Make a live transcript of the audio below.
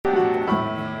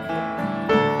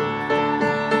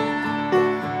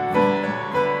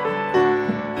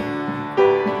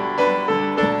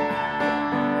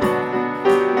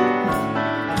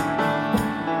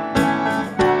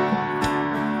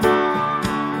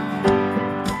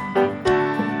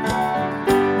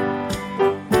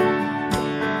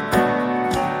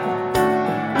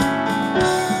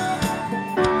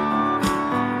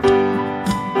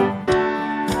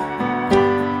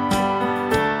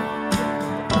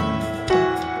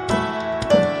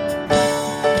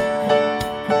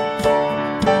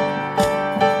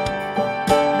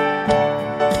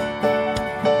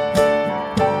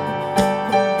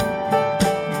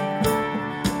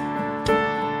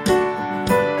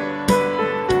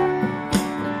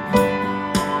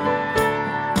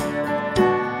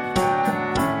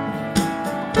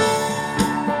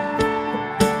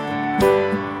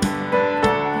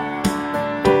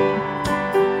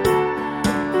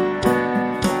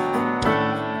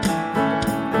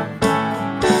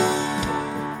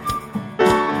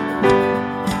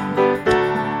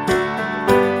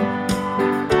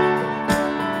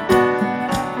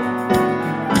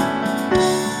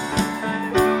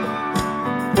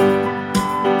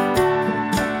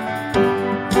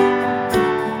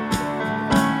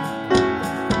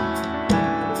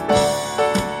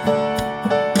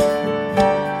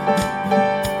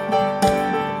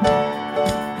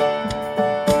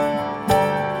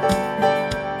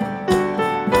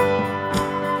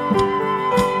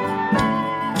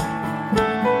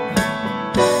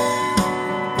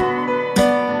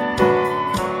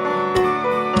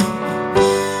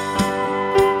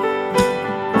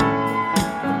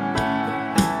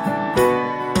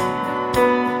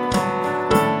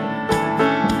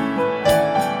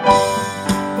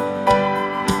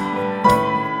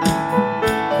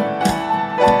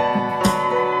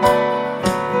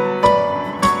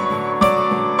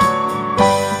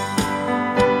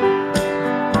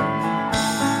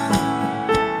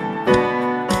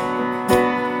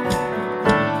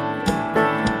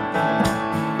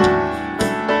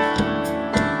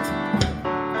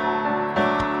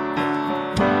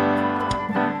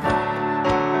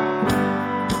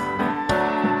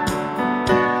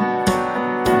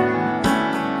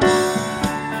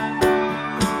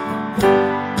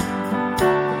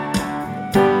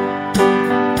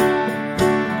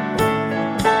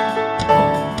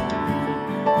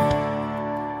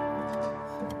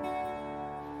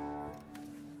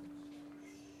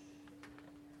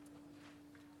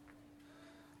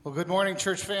morning,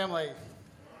 church family.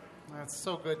 It's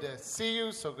so good to see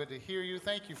you, so good to hear you.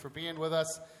 Thank you for being with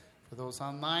us. For those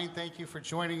online, thank you for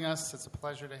joining us. It's a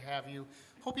pleasure to have you.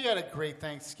 Hope you had a great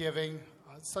Thanksgiving.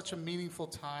 It's such a meaningful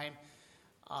time.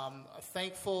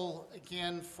 Thankful,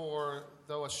 again, for,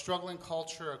 though a struggling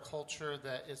culture, a culture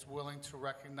that is willing to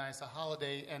recognize a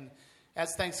holiday, and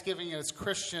as Thanksgiving as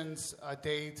Christians, a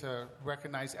day to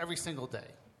recognize every single day,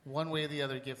 one way or the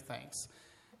other, give thanks.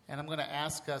 And I'm going to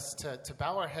ask us to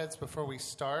bow our heads before we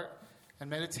start and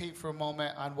meditate for a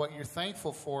moment on what you're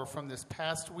thankful for from this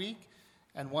past week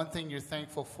and one thing you're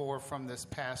thankful for from this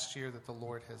past year that the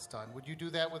Lord has done. Would you do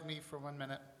that with me for 1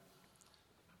 minute?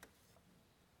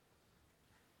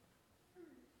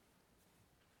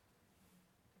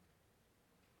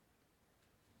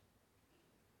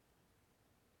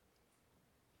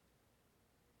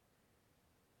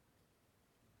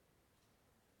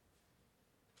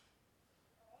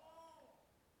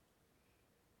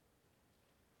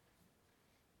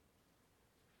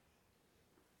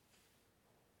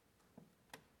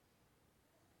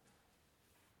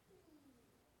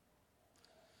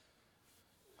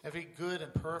 Every good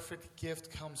and perfect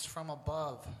gift comes from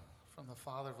above, from the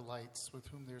Father of lights, with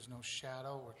whom there's no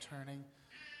shadow or turning.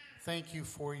 Thank you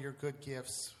for your good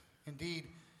gifts. Indeed,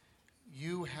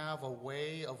 you have a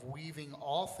way of weaving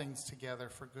all things together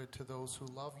for good to those who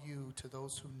love you, to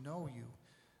those who know you.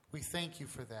 We thank you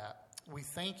for that. We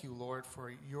thank you, Lord,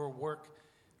 for your work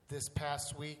this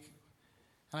past week.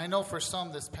 And I know for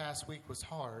some this past week was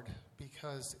hard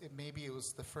because maybe it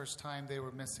was the first time they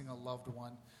were missing a loved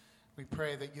one. We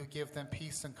pray that you give them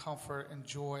peace and comfort and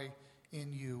joy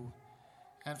in you.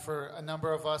 And for a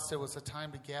number of us, it was a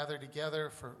time to gather together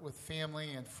with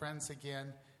family and friends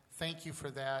again. Thank you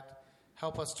for that.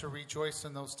 Help us to rejoice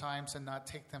in those times and not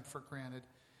take them for granted.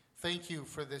 Thank you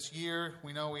for this year.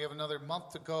 We know we have another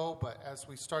month to go, but as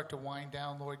we start to wind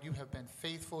down, Lord, you have been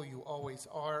faithful. You always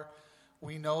are.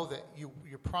 We know that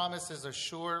your promises are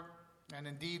sure. And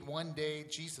indeed, one day,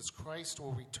 Jesus Christ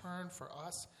will return for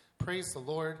us. Praise the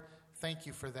Lord. Thank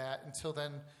you for that. Until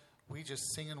then, we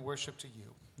just sing and worship to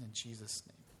you. In Jesus'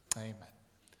 name, amen.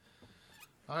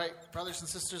 All right, brothers and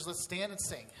sisters, let's stand and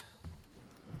sing.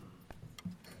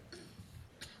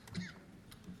 All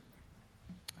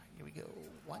right, here we go.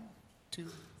 1, 2,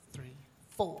 3,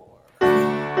 4.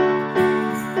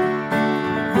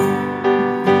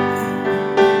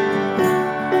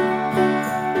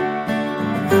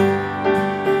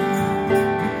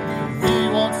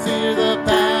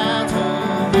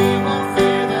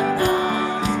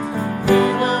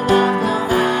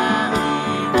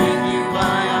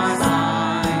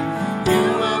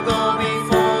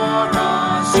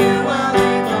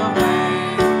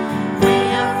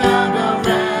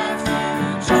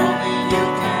 Only you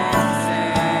can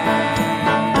say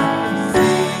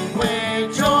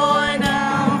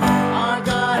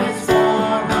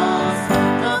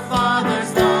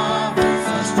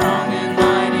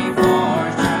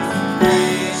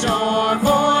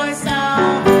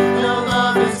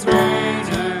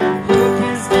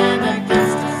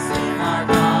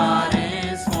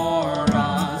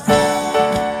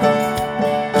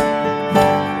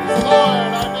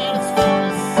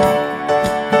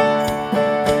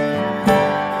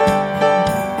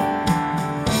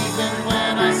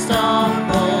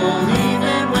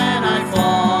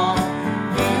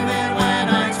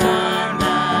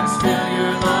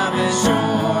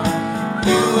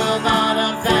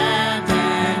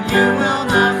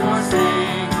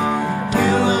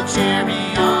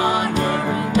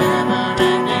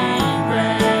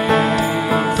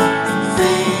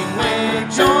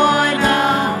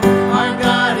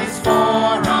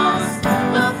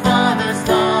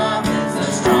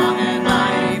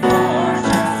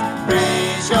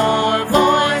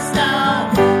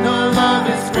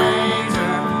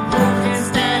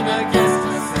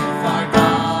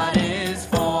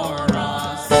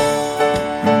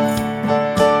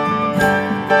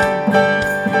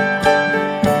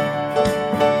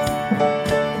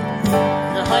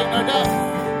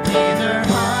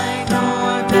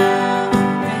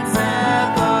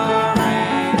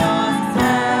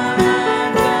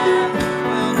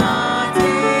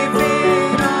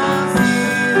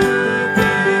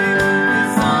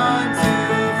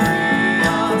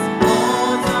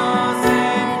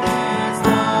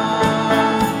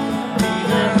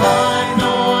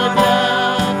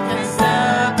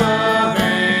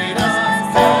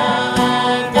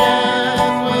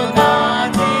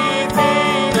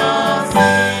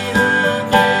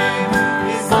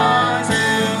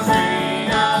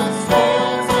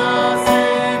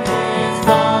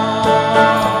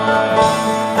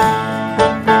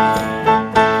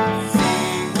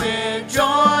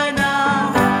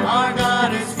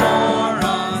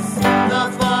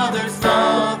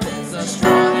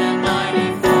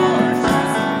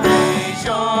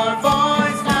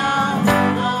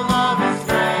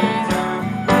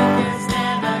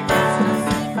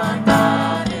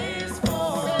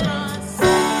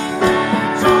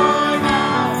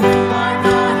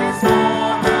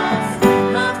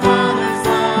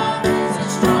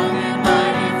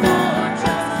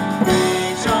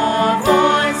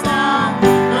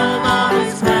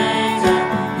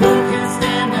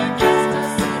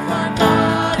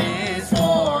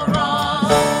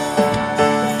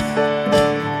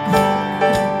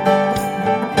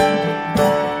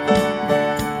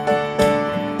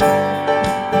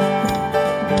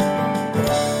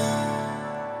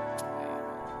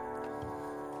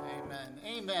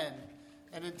Amen.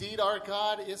 And indeed, our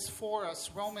God is for us.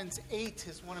 Romans 8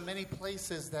 is one of many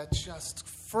places that just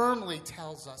firmly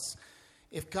tells us,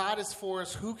 if God is for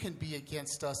us, who can be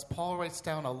against us? Paul writes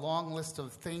down a long list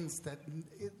of things that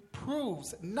it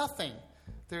proves nothing.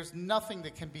 There's nothing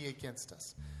that can be against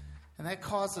us. And that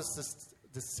causes us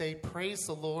to say, praise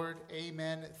the Lord,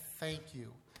 amen, thank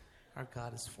you. Our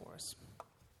God is for us.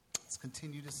 Let's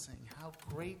continue to sing, how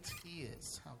great he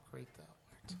is, how great thou art.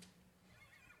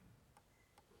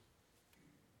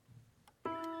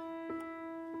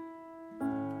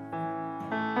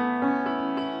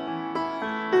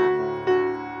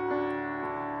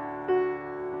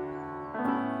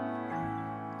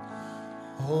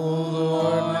 O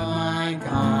Lord my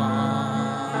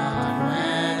God,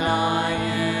 when I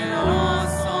in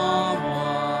awesome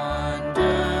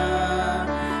wonder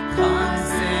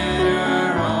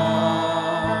consider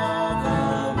all the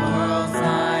worlds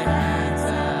thy hands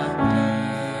have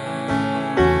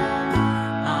made,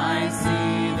 I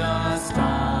see the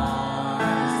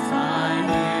stars, I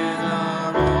hear the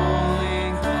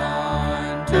rolling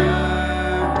thunder,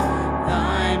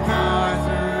 thy power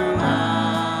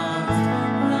throughout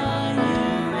the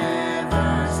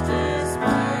universe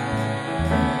displayed.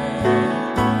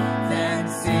 Then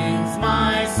sings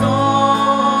my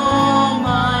soul,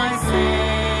 my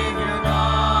Savior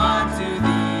God, to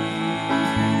thee.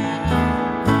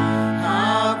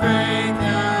 How great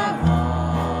thou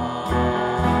art!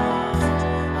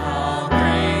 How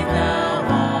great thou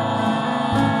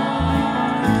art!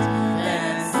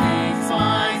 Then sings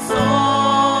my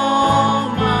soul,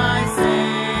 my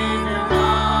Savior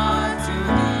God, to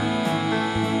thee.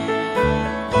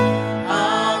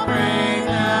 How great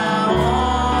thou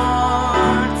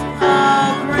art! How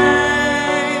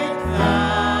great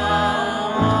thou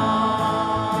art!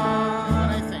 When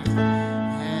I think,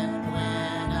 And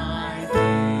when I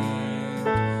think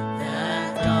that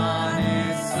God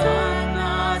His Son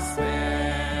not sparing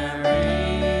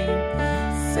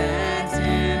sent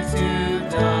Him to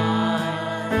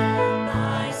die,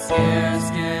 I scarce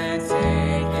can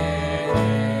take it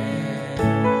in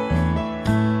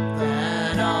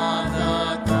that on the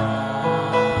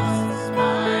cross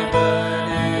my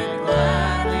burden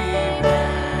gladly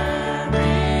bearing,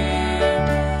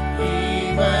 He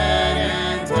bled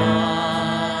and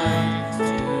died to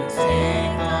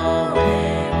take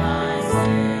away my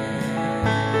sin.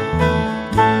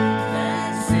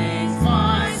 Then sings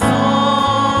my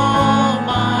soul,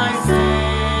 my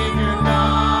Savior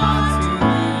God, to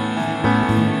thee.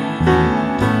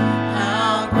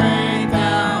 How great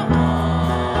thou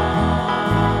art!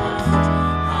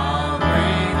 How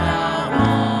great thou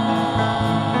art!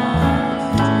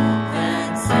 Then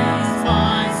sings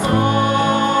my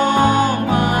soul,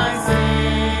 my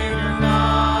Savior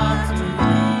God, to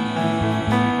thee.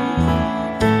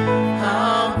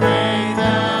 How great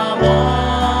thou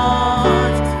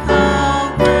art!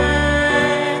 How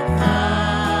great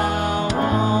thou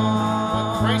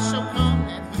art! Christ shall come,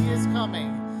 and he is coming.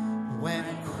 When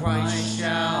Christ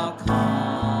shall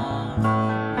come,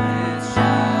 and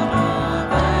shall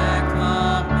of acclamation,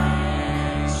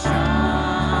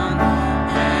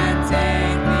 and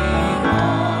take me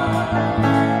home,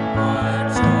 what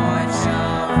joy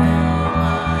shall fill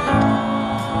my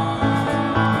heart.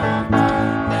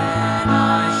 Then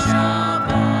I shall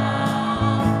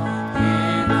bow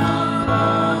in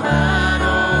humble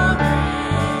adoration,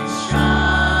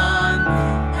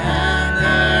 and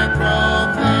there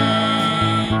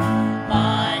proclaim,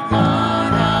 my God,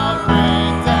 how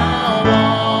great thou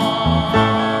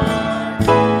art.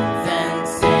 Then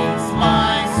sings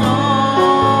my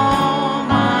soul,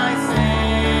 my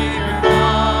Savior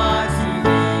God, to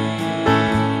thee.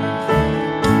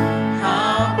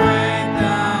 How great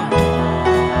thou art!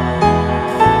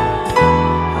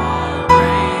 How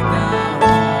great thou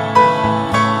art!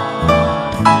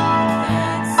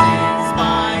 Then sings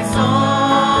my soul,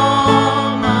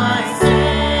 my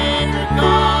Savior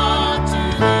God, to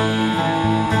thee.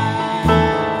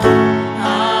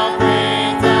 How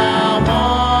great thou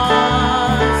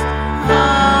art!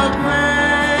 How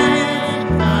great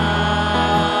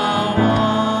thou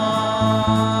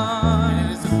art! And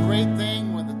it is a great thing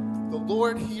when the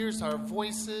Lord hears our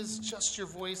voices, just your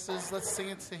voices. Let's sing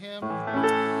it to him.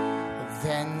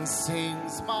 Then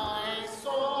sings my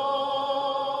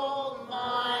soul,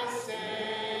 my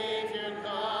Savior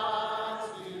God,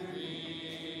 to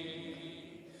thee.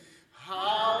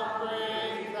 How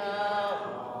great thou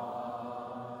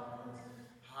art!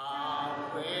 How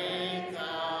great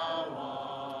thou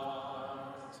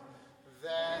art!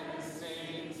 Then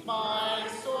sings my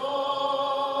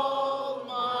soul,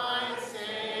 my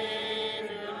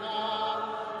Savior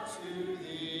God, to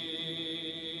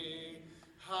thee.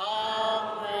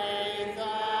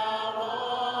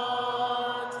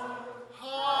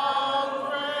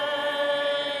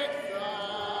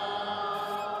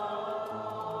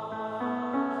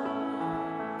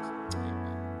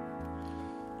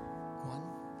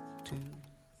 2,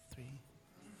 3.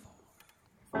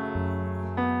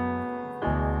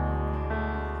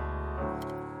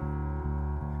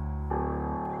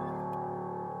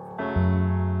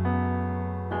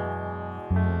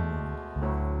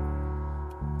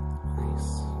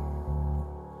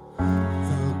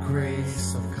 The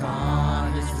grace of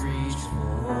God has reached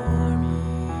for me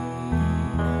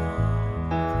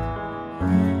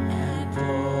and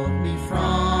pulled me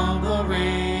from the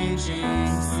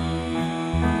raging sea.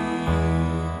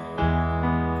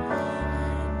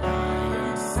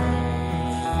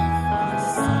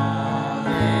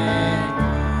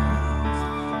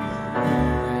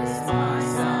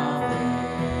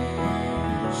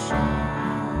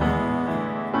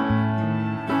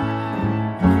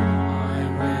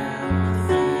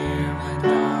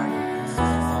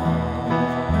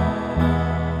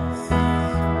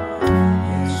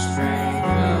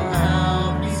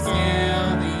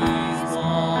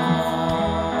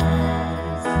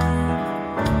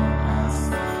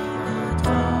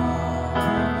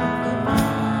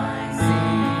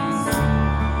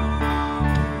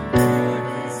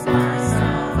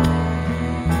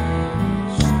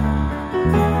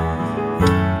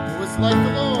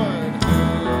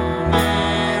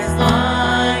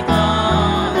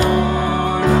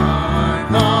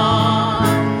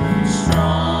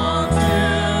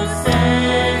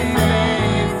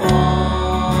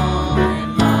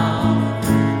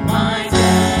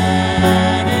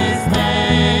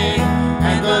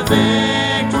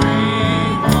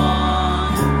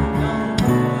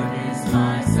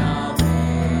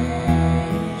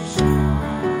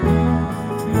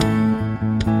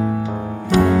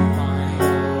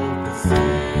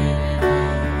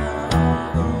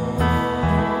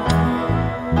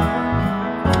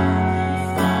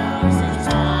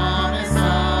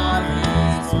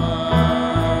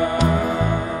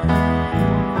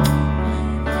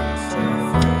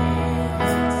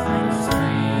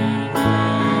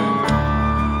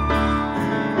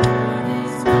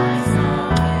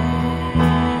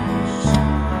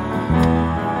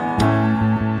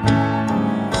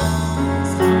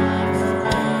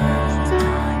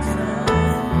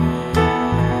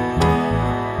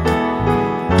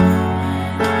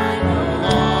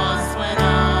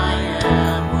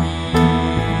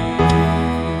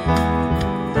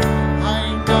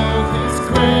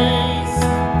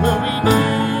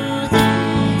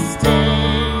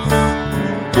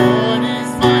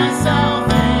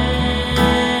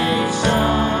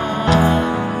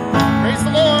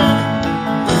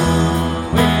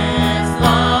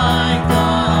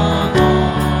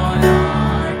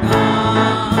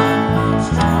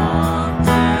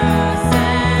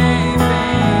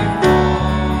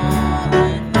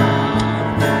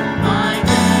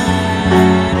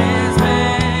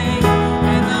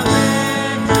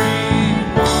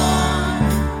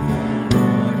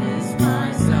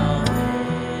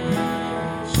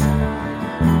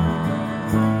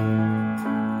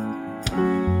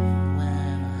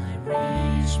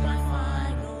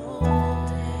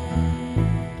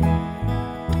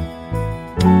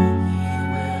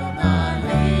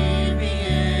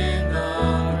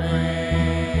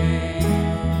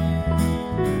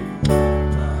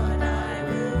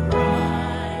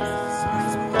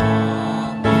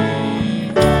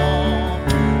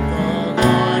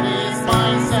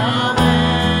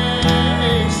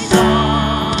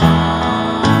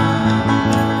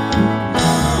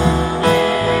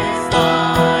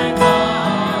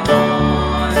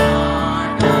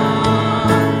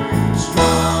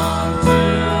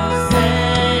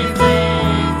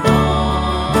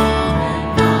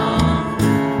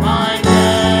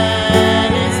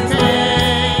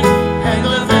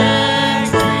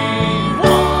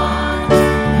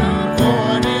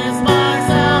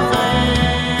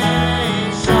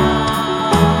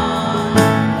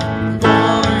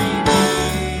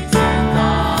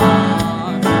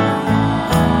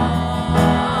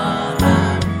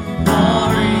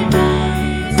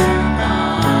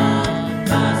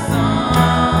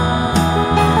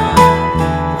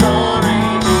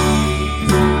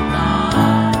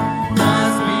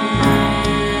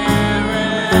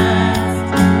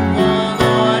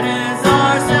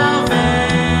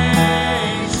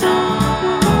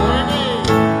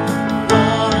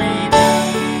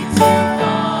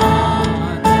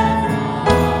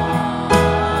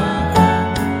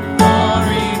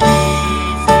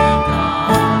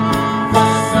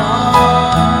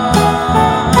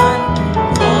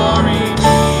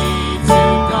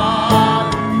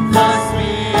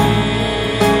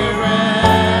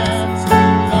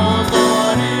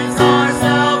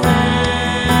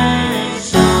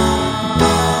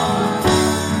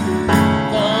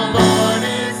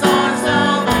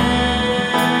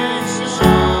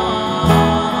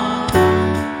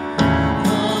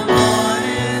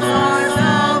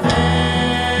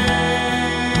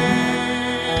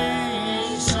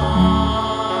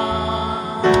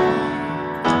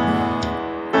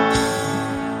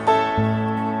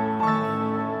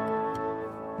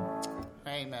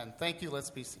 let's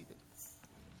be seated.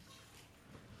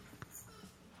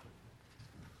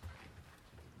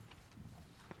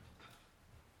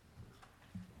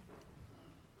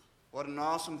 What an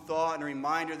awesome thought and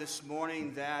reminder this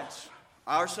morning that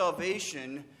our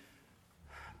salvation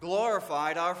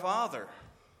glorified our Father.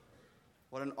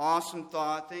 What an awesome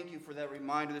thought. Thank you for that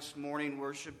reminder this morning,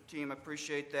 worship team. I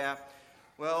appreciate that.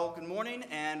 Well, good morning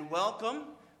and welcome.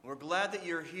 We're glad that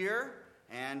you're here.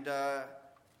 And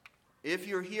if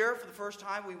you're here for the first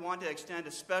time, we want to extend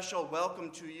a special welcome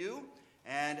to you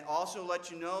and also let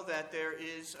you know that there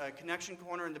is a connection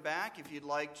corner in the back if you'd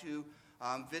like to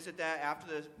visit that after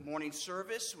the morning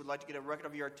service. We'd like to get a record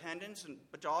of your attendance,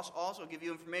 but to also give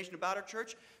you information about our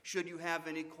church should you have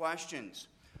any questions.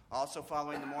 Also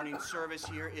following the morning service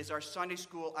here is our Sunday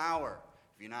school hour.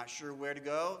 If you're not sure where to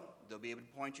go, they'll be able to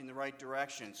point you in the right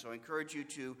direction. So I encourage you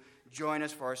to join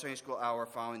us for our Sunday school hour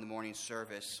following the morning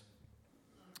service.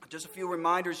 Just a few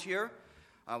reminders here.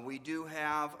 We do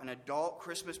have an adult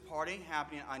Christmas party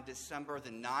happening on December the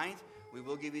 9th. We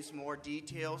will give you some more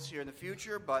details here in the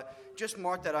future, but just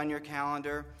mark that on your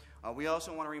calendar. We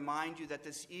also want to remind you that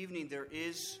this evening there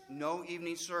is no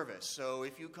evening service. So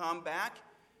if you come back,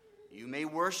 you may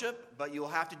worship, but you'll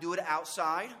have to do it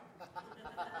outside.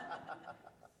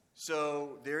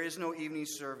 So there is no evening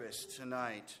service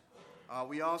tonight.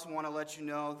 We also want to let you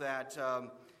know that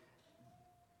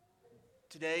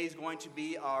today is going to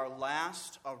be our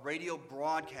last radio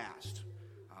broadcast.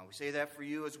 We say that for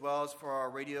you as well as for our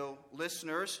radio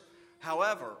listeners.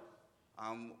 However,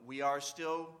 we are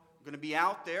still going to be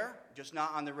out there, just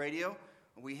not on the radio.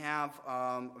 We have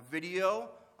a video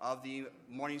of the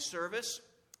morning service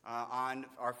on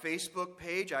our Facebook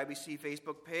page, IBC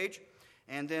Facebook page.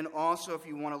 And then also, if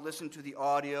you want to listen to the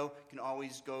audio, you can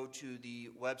always go to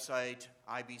the website,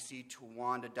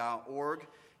 ibctowanda.org,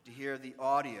 to hear the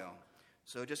audio.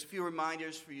 So just a few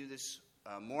reminders for you this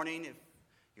morning. If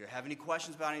you have any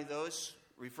questions about any of those,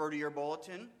 refer to your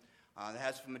bulletin. That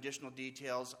has some additional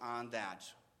details on that.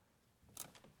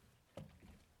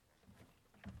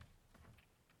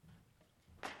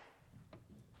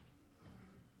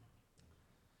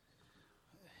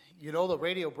 You know, the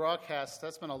radio broadcast,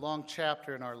 that's been a long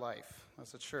chapter in our life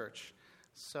as a church.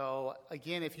 So,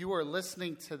 again, if you are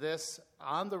listening to this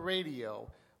on the radio,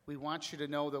 we want you to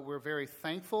know that we're very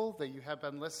thankful that you have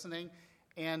been listening,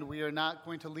 and we are not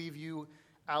going to leave you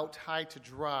out high to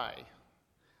dry.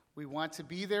 We want to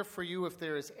be there for you if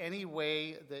there is any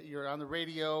way that you're on the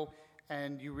radio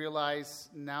and you realize,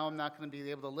 now I'm not going to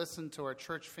be able to listen to our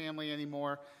church family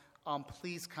anymore.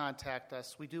 Please contact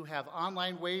us. We do have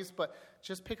online ways, but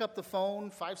just pick up the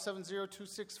phone,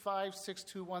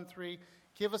 570-265-6213.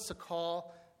 Give us a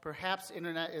call. Perhaps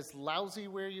internet is lousy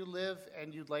where you live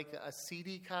and you'd like a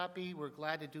CD copy. We're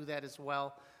glad to do that as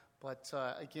well. But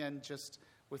again,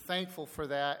 we're thankful for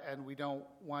that, and we don't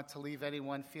want to leave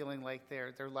anyone feeling like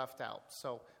they're left out.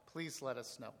 So please let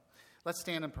us know. Let's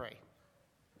stand and pray.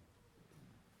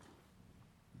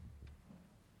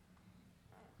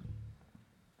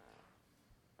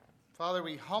 Father,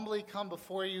 we humbly come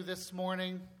before you this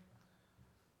morning,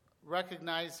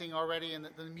 recognizing already in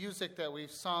the music that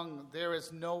we've sung, there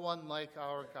is no one like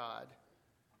our God.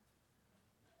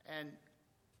 And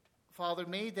Father,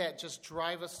 may that just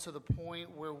drive us to the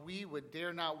point where we would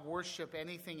dare not worship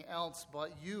anything else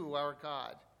but you, our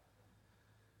God.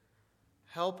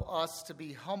 Help us to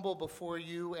be humble before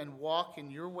you and walk in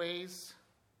your ways.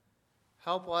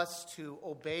 Help us to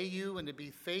obey you and to be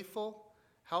faithful.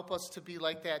 Help us to be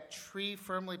like that tree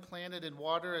firmly planted in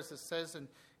water, as it says in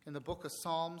the book of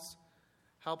Psalms.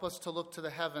 Help us to look to the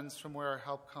heavens from where our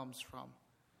help comes from.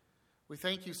 We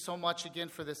thank you so much again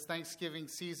for this Thanksgiving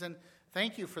season.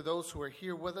 Thank you for those who are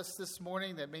here with us this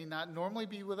morning that may not normally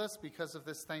be with us because of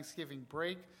this Thanksgiving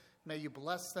break. May you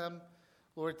bless them.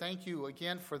 Lord, thank you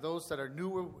again for those that are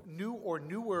new or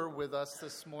newer with us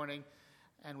this morning.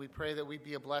 And we pray that we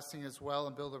be a blessing as well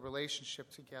and build a relationship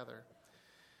together.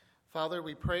 Father,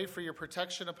 we pray for your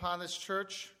protection upon this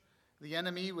church. The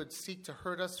enemy would seek to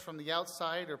hurt us from the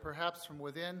outside or perhaps from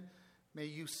within. May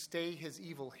you stay his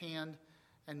evil hand,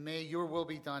 and may your will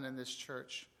be done in this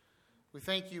church. We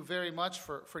thank you very much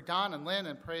for Don and Lynn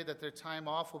and pray that their time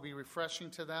off will be refreshing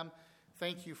to them.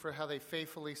 Thank you for how they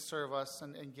faithfully serve us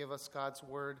and give us God's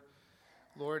word.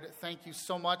 Lord, thank you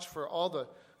so much for all the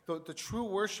true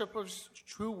worshipers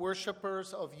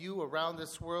of you around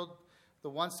this world, the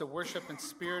ones that worship in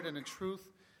spirit and in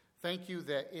truth. Thank you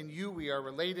that in you we are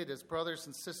related as brothers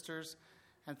and sisters.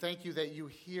 And thank you that you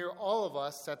hear all of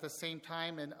us at the same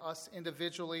time and us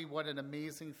individually. What an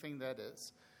amazing thing that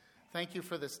is. Thank you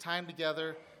for this time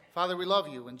together. Father, we love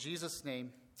you. In Jesus'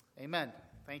 name, amen.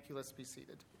 Thank you. Let's be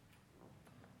seated.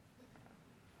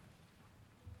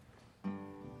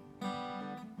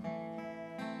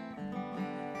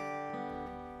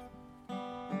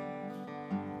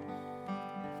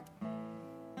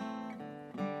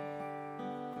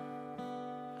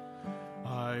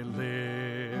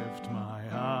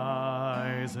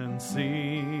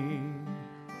 see.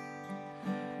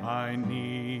 I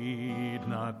need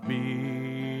not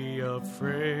be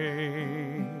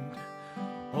afraid.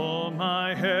 All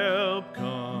my help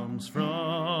comes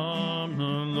from the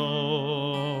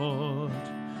Lord,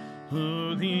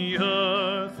 who the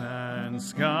earth and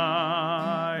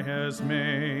sky has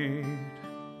made.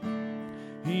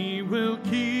 He will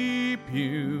keep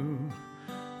you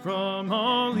from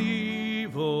all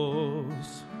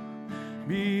evils,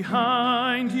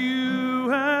 behind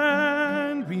you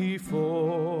and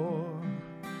before.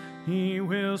 He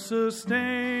will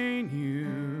sustain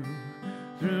you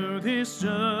through this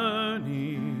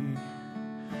journey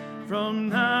from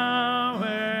now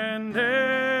and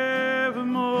evermore.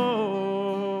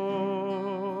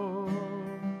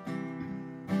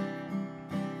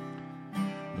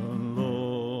 The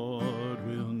Lord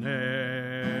will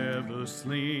never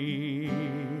sleep.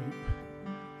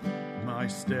 My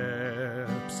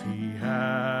steps He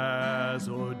has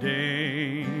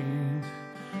ordained.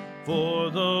 For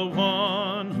the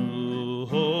one who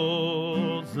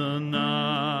holds the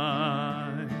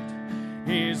night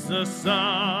is the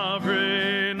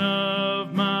sovereign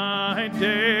of my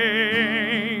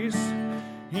days.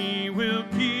 He will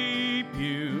keep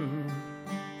you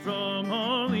from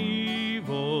all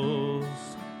evils,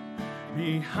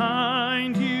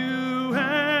 behind you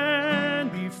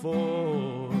and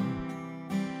before.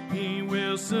 He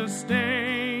will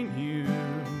sustain you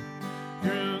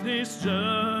through this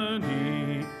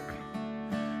journey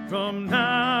from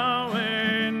now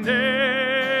and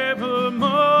evermore.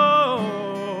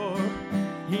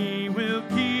 He will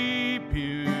keep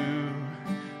you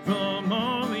from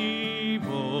all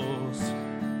evils,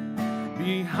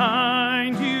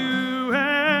 behind you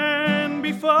and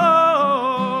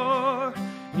before.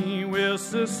 He will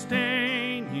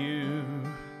sustain you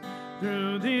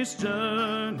through this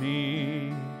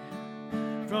journey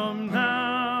from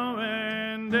now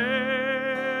and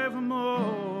evermore.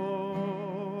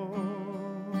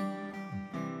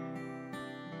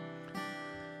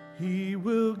 He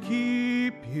will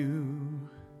keep you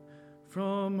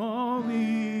from all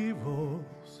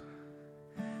evils,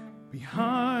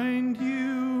 behind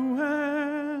you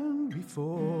and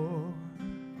before.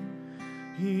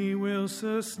 He will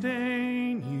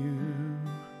sustain you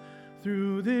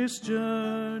through this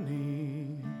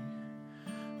journey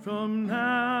from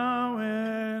now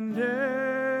and evermore.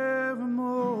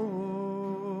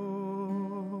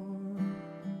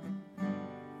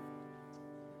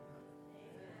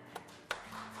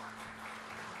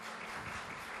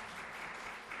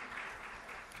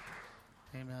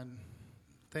 Amen.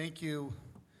 Thank you.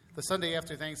 The Sunday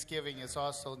after Thanksgiving is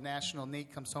also National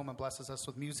Nate Comes Home and Blesses Us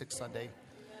with Music Sunday.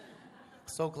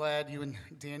 So glad you and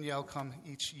Danielle come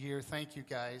each year. Thank you,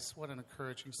 guys. What an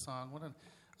encouraging song.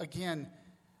 Again,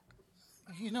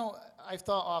 you know, I've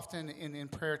thought often in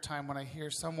prayer time when I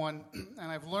hear someone, and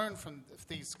I've learned from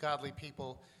these godly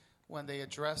people, when they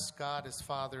address God as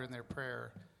Father in their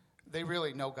prayer, they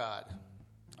really know God.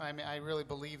 I mean, I really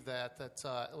believe that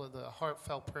with a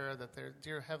heartfelt prayer that their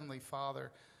dear Heavenly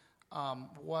Father,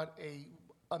 what a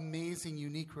amazing,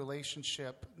 unique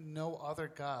relationship. No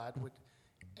other God would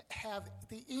have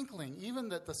the inkling, even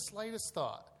the slightest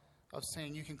thought of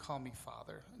saying, you can call me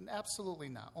Father. And absolutely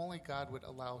not. Only God would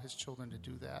allow his children to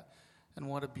do that. And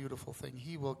what a beautiful thing.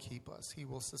 He will keep us. He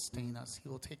will sustain us. He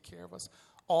will take care of us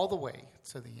all the way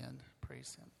to the end.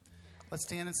 Praise him. Let's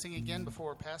stand and sing again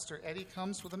before Pastor Eddie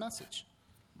comes with a message.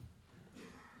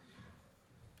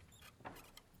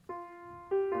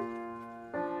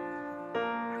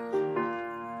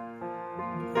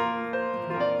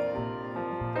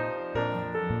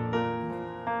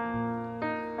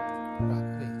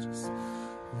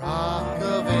 Rock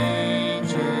of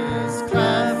ages,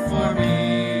 cleft for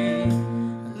me,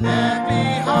 let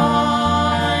me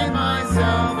hide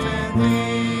myself in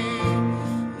thee.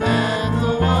 Let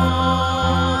the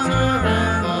water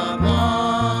and the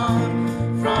blood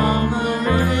from the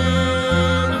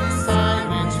riverside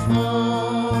which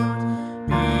flowed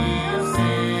be of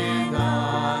sin the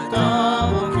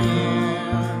double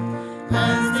cure.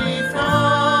 Cleanse me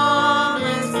from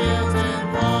its guilt and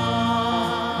pride.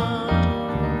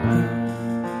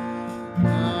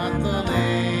 Not the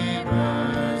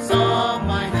labors of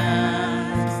my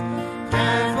hands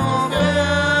can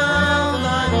fulfill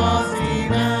the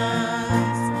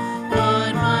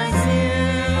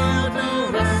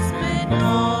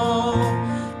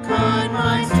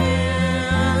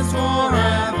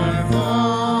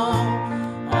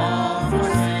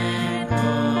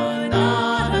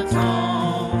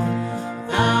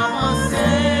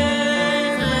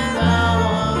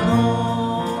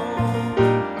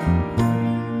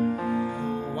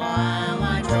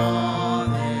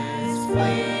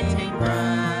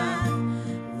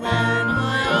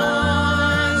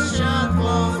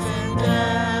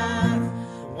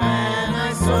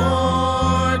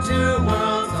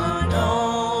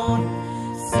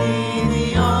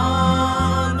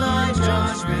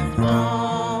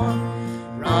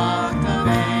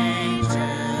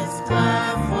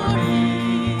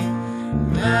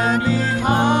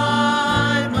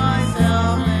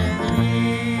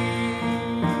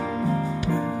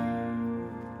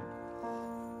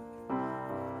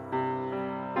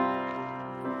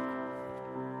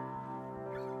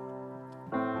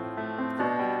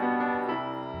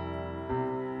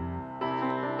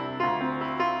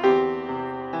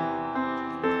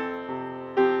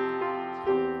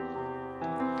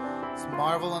Let's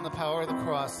marvel in the power of the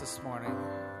cross this morning.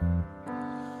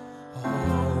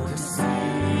 Oh, to see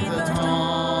the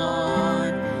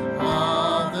dawn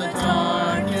of the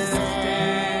darkest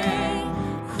day,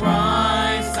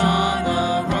 Christ on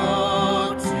the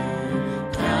road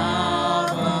to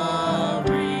Calvary,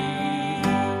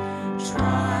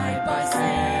 tried by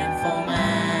sinful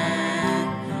man,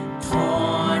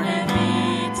 torn and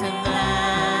beaten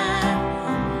there,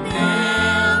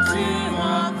 nailed to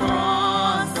a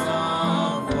cross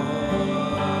of wood.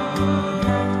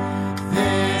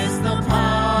 This the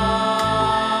power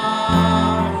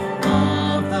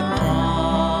of the cross.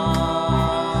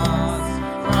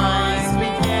 Christ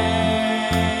became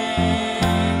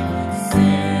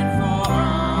sin for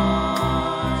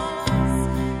us,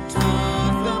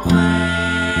 took the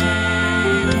blame,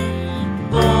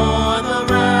 bore the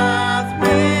wrath,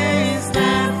 raised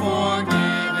and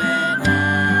forgiven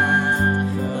at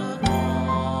the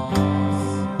cross.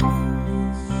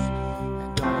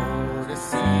 And oh, to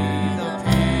see the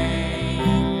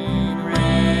pain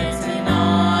written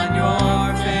on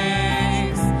your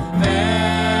face,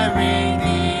 bearing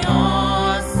the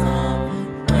awesome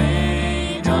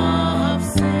weight of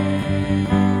sin.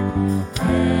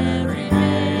 Every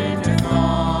bitter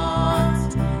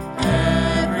thought,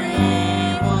 every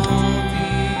evil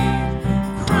deed,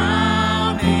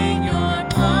 crowning your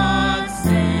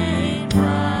blood-stained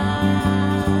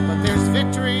brow. But there's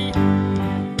victory.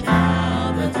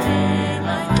 Now the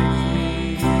daylight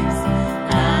gleams,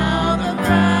 now the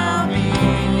ground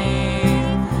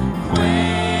beneath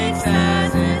quakes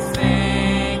as its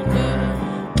maker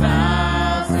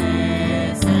bows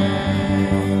its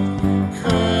head.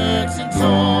 Curtain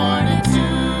torn in two,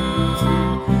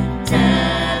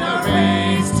 dead are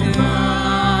raised to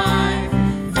life,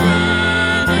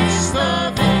 finish the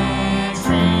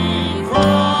victory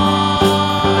cry.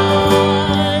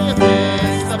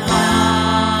 This the power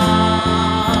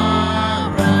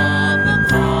of the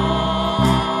cross.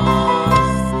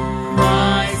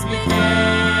 Christ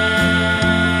became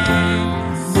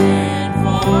sin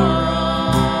for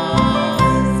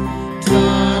us,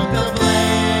 took the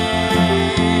blame,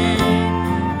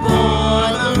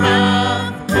 bore the wrath,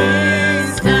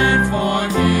 raised and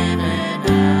forgiven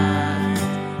at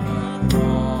the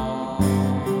cross.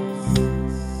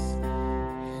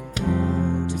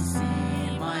 And to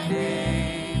see my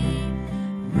name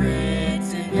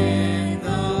written in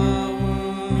the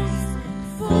wounds,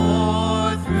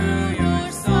 for through your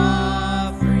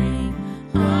suffering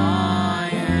I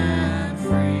am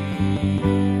free.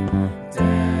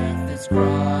 Death is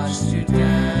crushed to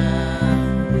death,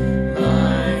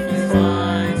 life is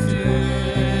mine to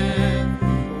live,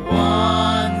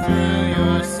 won through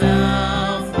your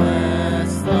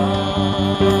selfless love.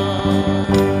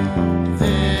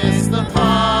 This the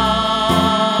power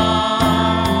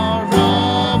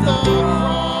of the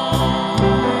cross,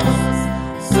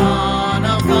 Son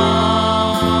of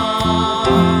God,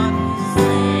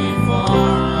 slain for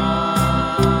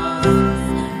us.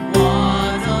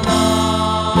 What a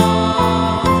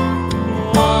love,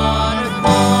 what a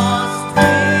cost,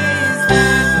 raised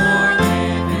and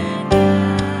forgiven.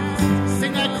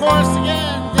 Sing that chorus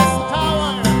again. This is the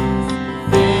power.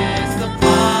 There's the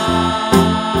power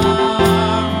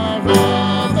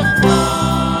of the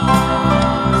cross,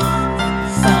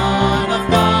 Son of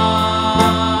God,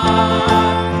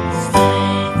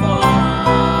 slain for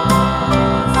us.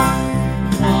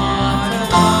 What a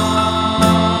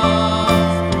love,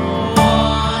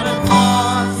 what a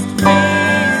cost,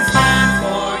 raised and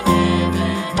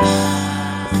forgiven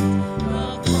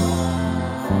at the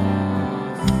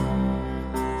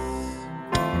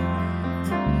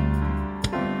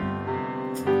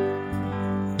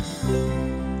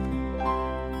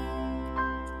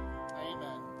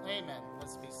Amen. Amen.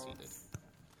 Let's be seated.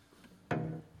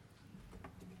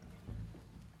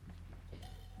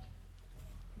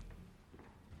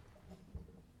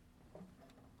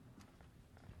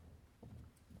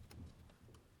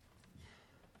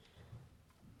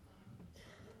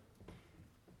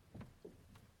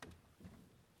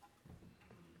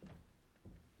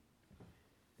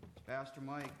 Pastor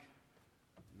Mike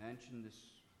mentioned this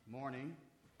morning,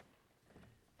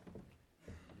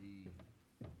 the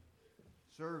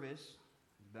service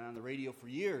has been on the radio for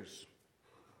years.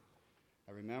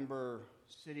 I remember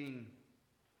sitting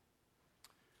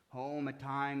home at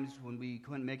times when we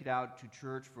couldn't make it out to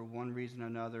church for one reason or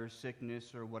another,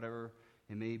 sickness or whatever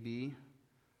it may be.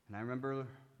 And I remember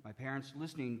my parents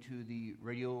listening to the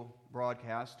radio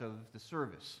broadcast of the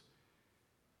service.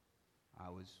 I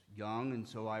was young, and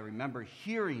so I remember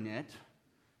hearing it,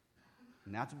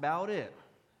 and that's about it.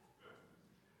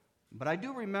 But I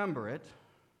do remember it,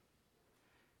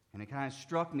 And it kind of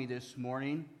struck me this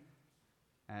morning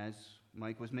as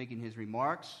Mike was making his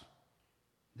remarks.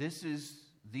 This is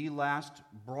the last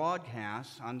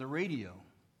broadcast on the radio.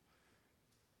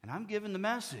 And I'm giving the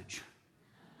message.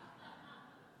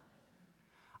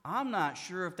 I'm not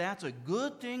sure if that's a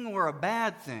good thing or a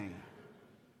bad thing.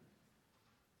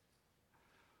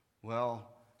 Well,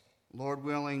 Lord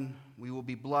willing, we will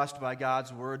be blessed by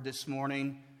God's word this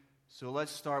morning. So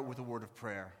let's start with a word of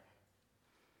prayer.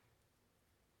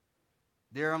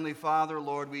 Dear Heavenly Father,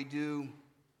 Lord, we do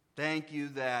thank you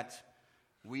that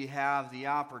we have the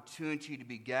opportunity to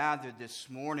be gathered this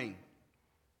morning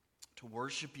to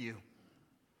worship you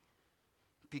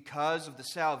because of the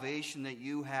salvation that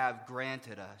you have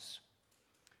granted us,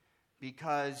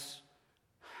 because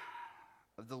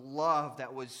of the love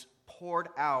that was poured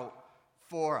out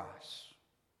for us,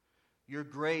 your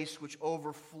grace which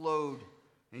overflowed,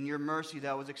 and your mercy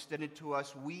that was extended to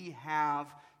us. We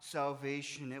have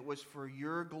salvation. It was for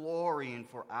your glory and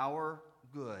for our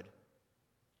good.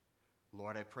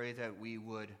 Lord, I pray that we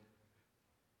would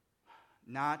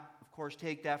not, of course,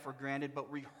 take that for granted, but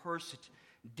rehearse it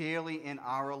daily in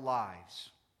our lives.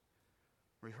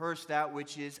 Rehearse that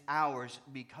which is ours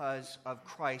because of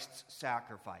Christ's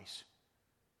sacrifice.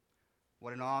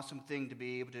 What an awesome thing to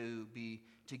be able to be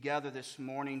together this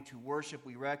morning to worship.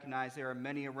 We recognize there are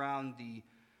many around the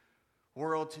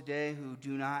world today who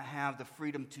do not have the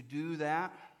freedom to do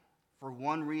that for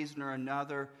one reason or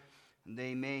another.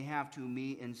 They may have to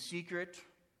meet in secret,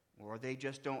 or they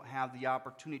just don't have the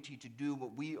opportunity to do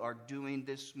what we are doing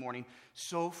this morning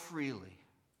so freely.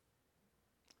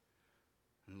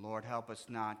 And Lord, help us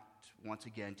not once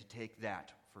again to take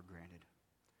that for granted.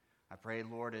 I pray,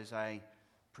 Lord, as I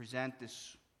present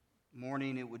this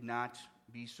morning, it would not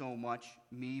be so much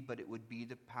me, but it would be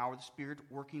the power of the Spirit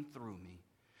working through me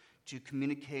to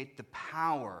communicate the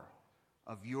power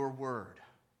of your word.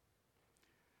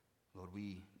 Lord,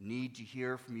 we need to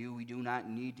hear from you. We do not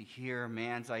need to hear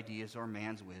man's ideas or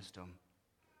man's wisdom.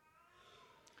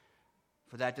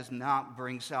 For that does not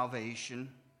bring salvation.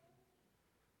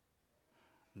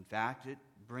 In fact, it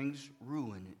brings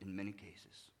ruin in many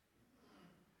cases.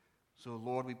 So,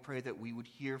 Lord, we pray that we would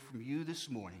hear from you this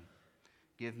morning.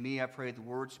 Give me, I pray, the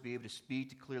words to be able to speak,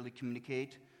 to clearly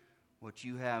communicate what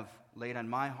you have laid on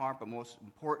my heart, but most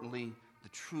importantly, the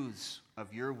truths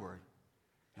of your word.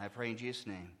 And I pray in Jesus'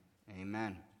 name,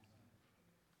 amen.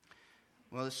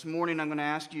 Well, this morning I'm going to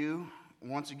ask you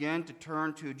once again to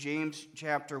turn to James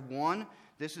chapter 1.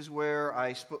 This is where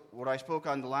what I spoke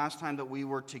on the last time that we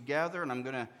were together, and I'm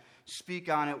going to speak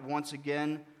on it once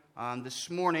again this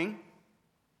morning.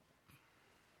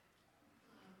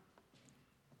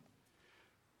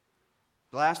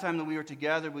 The last time that we were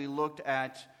together, we looked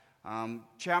at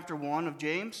chapter 1 of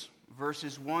James,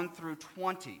 verses 1 through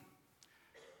 20.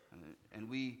 And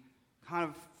we kind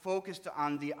of focused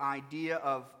on the idea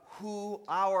of who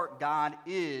our God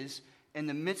is in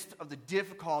the midst of the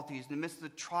difficulties, in the midst of the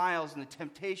trials and the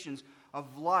temptations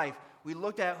of life. We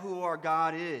looked at who our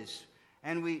God is.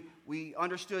 And we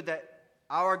understood that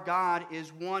our God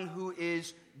is one who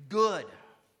is good,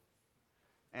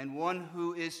 and one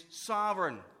who is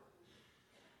sovereign,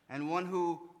 and one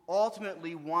who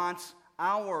ultimately wants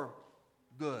our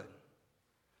good.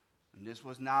 And this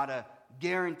was not a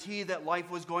guarantee that life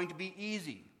was going to be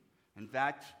easy. In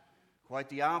fact, quite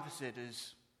the opposite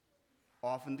is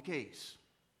often the case.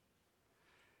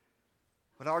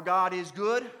 But our God is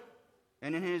good,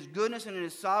 and in his goodness and in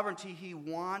his sovereignty, he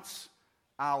wants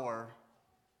our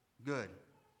good.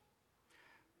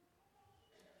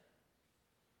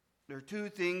 There are two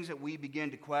things that we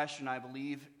begin to question, I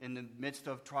believe, in the midst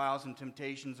of trials and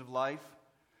temptations of life.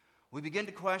 We begin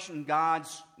to question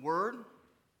God's word,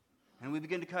 and we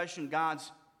begin to question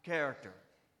God's character.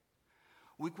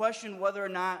 We question whether or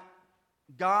not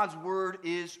God's word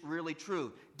is really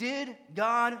true. Did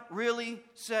God really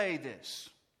say this?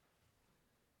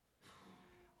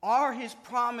 Are his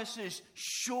promises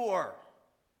sure?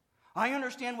 I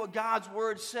understand what God's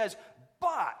word says,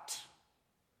 but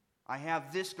I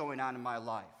have this going on in my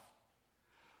life.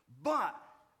 But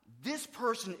this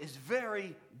person is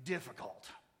very difficult.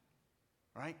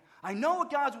 Right? I know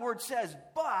what God's word says,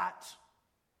 but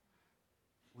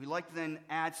we like to then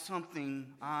add something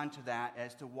onto that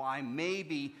as to why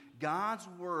maybe God's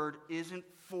word isn't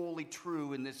fully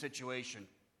true in this situation.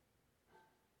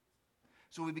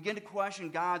 So we begin to question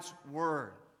God's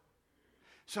word.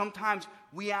 Sometimes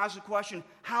we ask the question,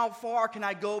 how far can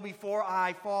I go before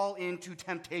I fall into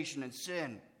temptation and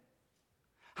sin?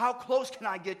 How close can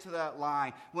I get to that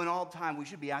line? When all the time we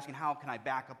should be asking, how can I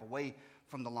back up away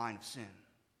from the line of sin?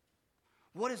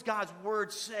 What does God's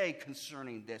word say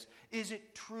concerning this? Is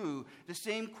it true? The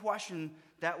same question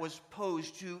that was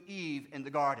posed to Eve in the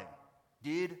garden.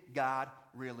 Did God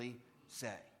really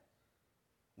say?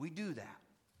 We do that.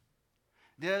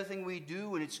 The other thing we do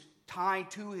when it's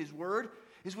tied to his word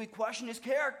is we question his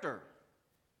character.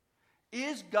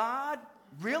 Is God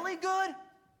really good?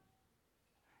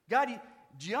 God,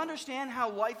 do you understand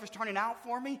how life is turning out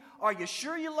for me? Are you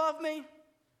sure you love me?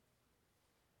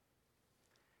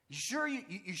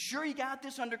 You sure you got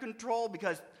this under control?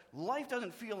 Because life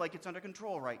doesn't feel like it's under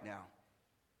control right now.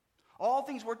 All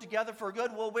things work together for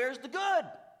good. Well, where's the good?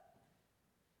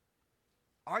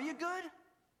 Are you good?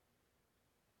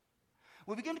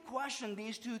 We begin to question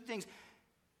these two things.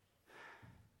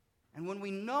 And when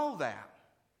we know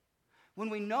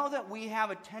that we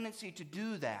have a tendency to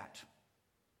do that,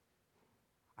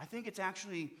 I think it's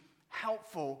actually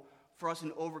helpful for us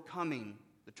in overcoming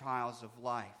the trials of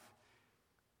life.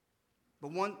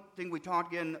 But one thing we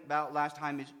talked again about last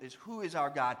time is who is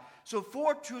our God? So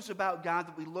 4 truths about God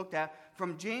that we looked at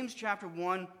from James chapter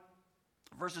 1,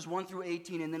 verses 1 through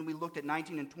 18, and then we looked at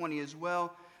 19 and 20 as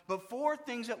well. But 4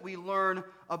 things that we learn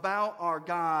about our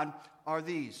God are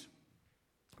these.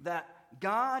 That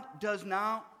God does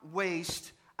not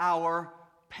waste our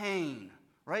pain.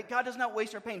 Right? God does not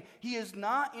waste our pain. He is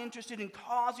not interested in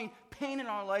causing pain in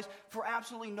our lives for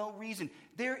absolutely no reason.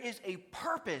 There is a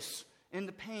purpose in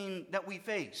the pain that we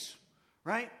face,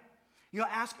 right?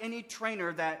 Ask any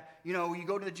trainer that, you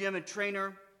go to the gym, a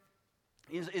trainer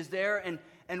is there,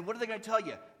 and what are they going to tell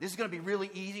you? This is going to be really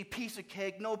easy, piece of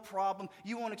cake, no problem.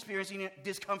 You won't experience any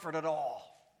discomfort at all.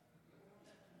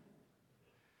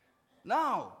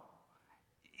 No.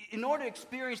 In order to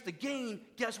experience the gain,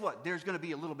 guess what? There's going to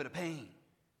be a little bit of pain,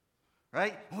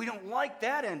 right? We don't like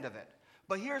that end of it.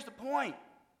 But here's the point.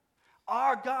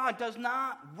 Our God does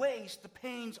not waste the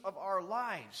pains of our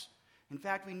lives. In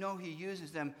fact, we know he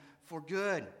uses them for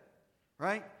good,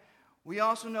 right? We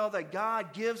also know that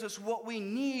God gives us what we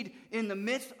need in the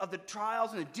midst of the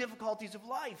trials and the difficulties of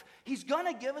life. He's going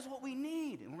to give us what we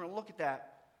need. And we're going to look at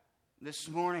that this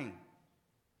morning.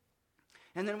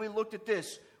 And then we looked at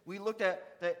this. We looked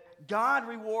at that God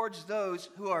rewards those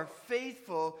who are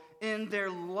faithful in their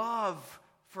love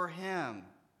for him.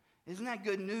 Isn't that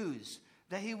good news?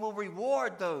 That he will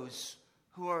reward those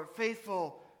who are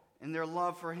faithful in their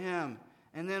love for him.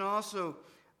 And then also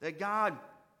that God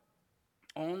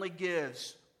only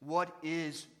gives what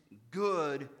is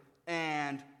good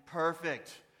and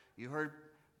perfect. You heard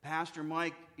Pastor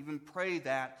Mike even pray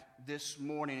that this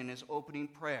morning in his opening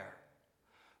prayer.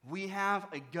 We have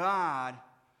a God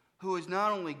who is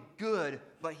not only good,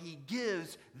 but he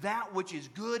gives that which is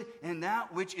good and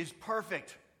that which is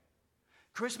perfect.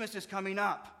 Christmas is coming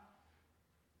up.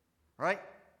 Right?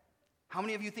 How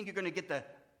many of you think you're going to get the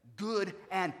good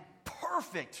and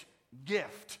perfect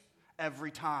gift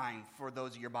every time for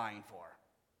those you're buying for?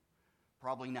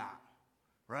 Probably not.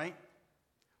 Right?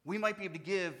 We might be able to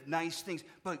give nice things,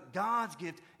 but God's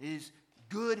gift is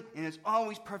good and it's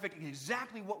always perfect and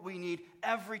exactly what we need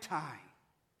every time.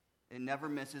 It never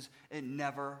misses. It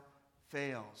never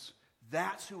fails.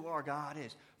 That's who our God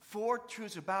is. 4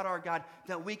 truths about our God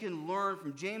that we can learn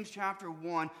from James chapter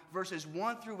 1, verses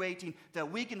 1 through 18,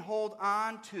 that we can hold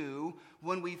on to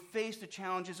when we face the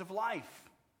challenges of life.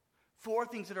 4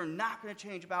 things that are not going to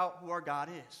change about who our God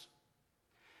is.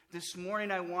 This morning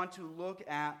I want to look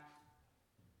at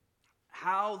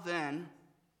how then,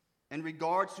 in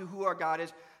regards to who our God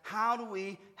is, how do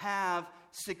we have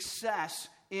success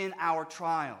in our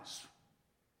trials?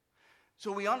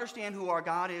 So we understand who our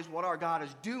God is, what our God is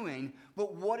doing,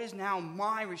 but what is now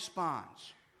my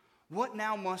response? What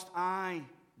now must I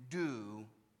do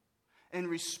in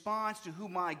response to who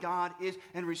my God is,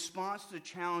 in response to the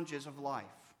challenges of life?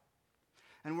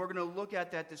 And we're going to look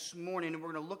at that this morning, and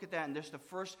we're going to look at that in just the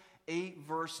first 8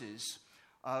 verses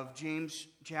of James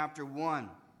chapter 1.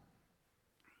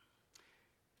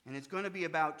 And it's going to be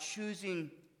about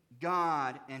choosing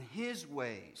God and his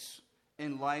ways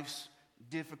in life's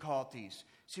difficulties.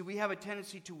 See, we have a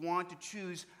tendency to want to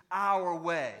choose our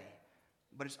way,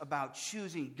 but it's about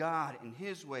choosing God and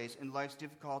his ways in life's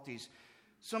difficulties.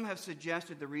 Some have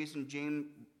suggested the reason James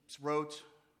wrote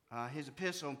his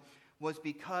epistle was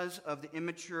because of the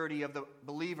immaturity of the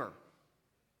believer.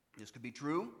 This could be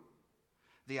true.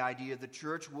 The idea of the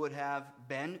church would have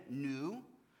been new,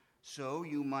 so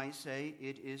you might say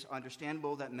it is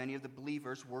understandable that many of the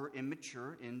believers were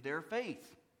immature in their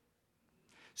faith.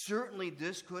 Certainly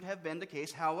this could have been the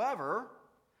case. However,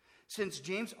 since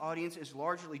James' audience is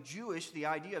largely Jewish, the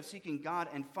idea of seeking God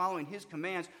and following his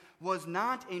commands was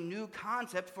not a new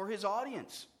concept for his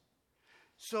audience.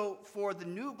 So for the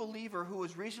new believer who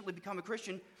has recently become a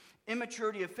Christian,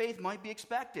 immaturity of faith might be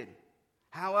expected.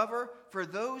 However, for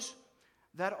those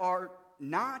that are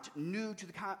not new to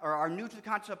are new to the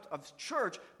concept of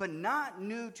church, but not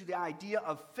new to the idea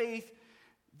of faith,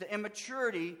 the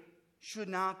immaturity should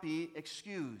not be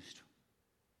excused.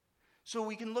 So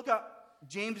we can look at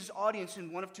James's audience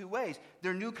in one of two ways.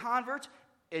 They're new converts,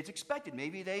 it's expected.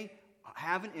 Maybe they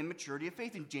have an immaturity of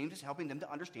faith, and James is helping them to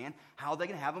understand how they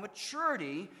can have a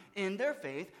maturity in their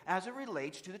faith as it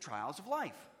relates to the trials of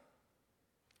life.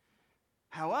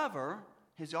 However,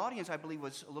 his audience, I believe,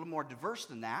 was a little more diverse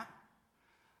than that.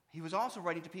 He was also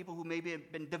writing to people who maybe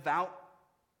had been devout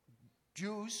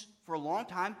Jews for a long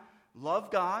time,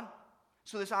 love God.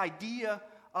 So this idea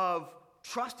of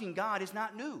trusting God is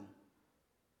not new.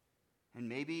 And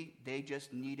maybe they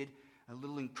just needed a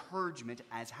little encouragement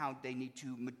as how they need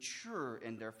to mature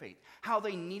in their faith, how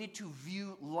they needed to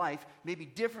view life maybe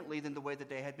differently than the way that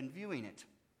they had been viewing it.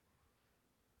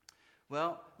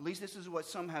 Well, at least this is what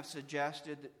some have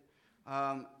suggested.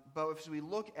 But as we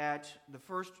look at the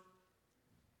first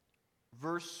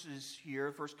verses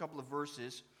here, first couple of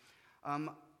verses, I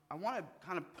want to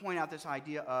kind of point out this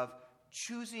idea of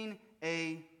choosing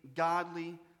a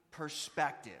godly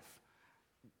perspective.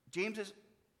 James is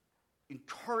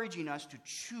encouraging us to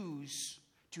choose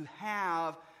to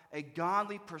have a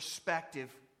godly perspective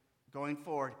going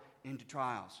forward into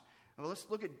trials. Well, let's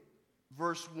look at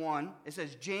verse 1. It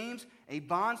says, James, a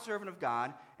bondservant of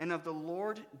God and of the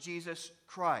Lord Jesus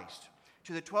Christ,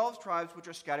 to the 12 tribes which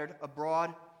are scattered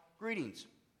abroad, greetings.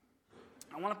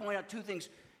 I want to point out two things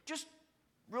just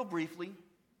real briefly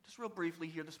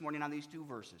here this morning on these two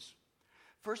verses.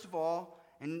 First of all,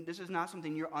 and this is not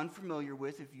something you're unfamiliar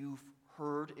with if you've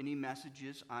heard any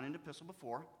messages on an epistle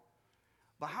before,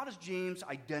 but how does James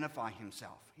identify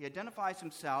himself? He identifies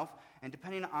himself, and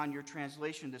depending on your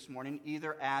translation this morning,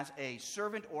 either as a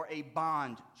servant or a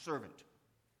bond servant.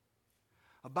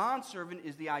 A bond servant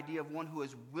is the idea of one who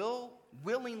has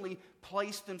willingly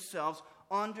placed themselves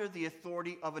under the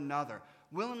authority of another,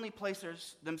 willingly placed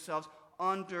themselves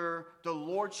under the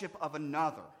lordship of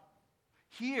another.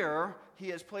 Here, he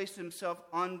has placed himself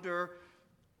under,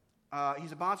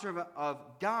 he's a bondservant of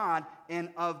God and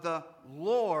of the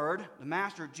Lord, the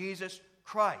Master, Jesus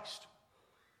Christ.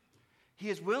 He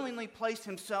has willingly placed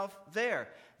himself there.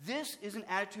 This is an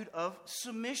attitude of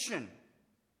submission.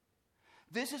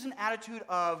 This is an attitude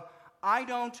of, I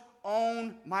don't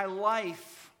own my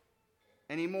life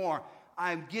anymore.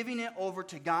 I'm giving it over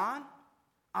to God.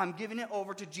 I'm giving it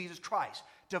over to Jesus Christ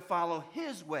to follow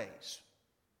his ways.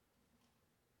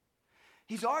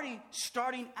 He's already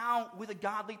starting out with a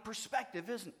godly perspective,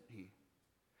 isn't he?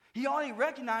 He already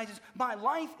recognizes my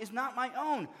life is not my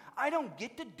own. I don't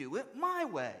get to do it my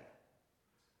way.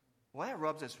 Well, that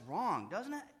rubs us wrong,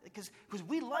 doesn't it? Because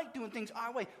we like doing things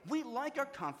our way. We like our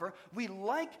comfort. We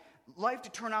like life to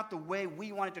turn out the way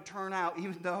we want it to turn out,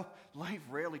 even though life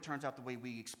rarely turns out the way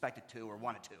we expect it to or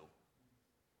want it to.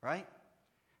 Right?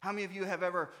 How many of you have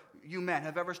ever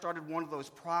started one of those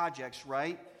projects,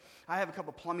 right? I have a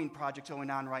couple plumbing projects going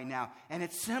on right now, and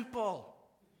it's simple.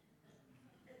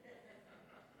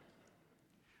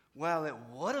 Well, it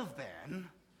would have been,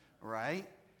 right?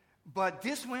 But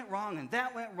this went wrong, and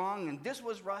that went wrong, and this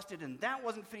was rusted, and that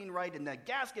wasn't fitting right, and the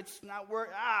gasket's not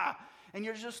working. And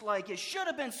you're just like, it should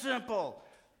have been simple.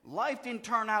 Life didn't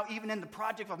turn out even in the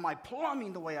project of my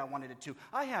plumbing the way I wanted it to.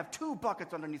 I have 2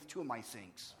 buckets underneath 2 of my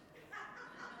sinks.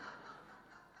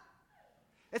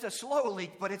 It's a slow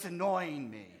leak, but it's annoying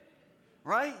me.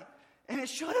 Right? And it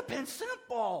should have been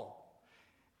simple.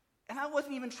 And I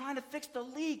wasn't even trying to fix the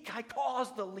leak. I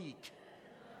caused the leak.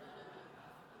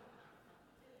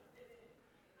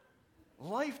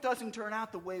 Life doesn't turn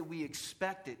out the way we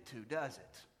expect it to, does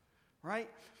it? Right?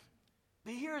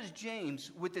 But here's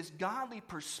James with this godly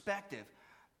perspective.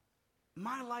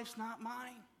 My life's not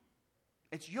mine.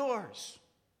 It's yours.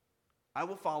 I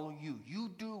will follow you.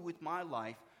 You do with my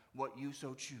life what you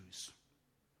so choose.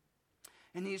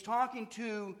 And he's talking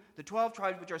to the 12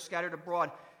 tribes which are scattered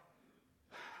abroad.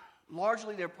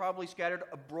 Largely, they're probably scattered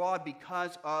abroad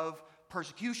because of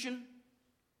persecution.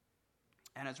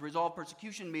 And as a result of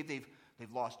persecution, maybe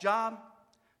they've lost job,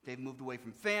 they've moved away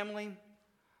from family,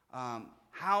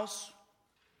 house,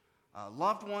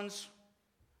 loved ones,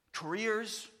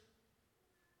 careers,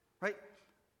 right?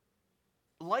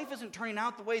 Life isn't turning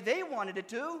out the way they wanted it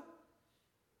to.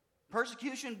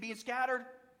 Persecution, being scattered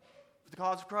for the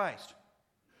cause of Christ.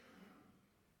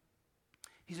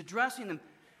 He's addressing them,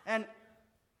 and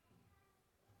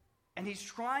he's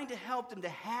trying to help them to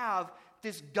have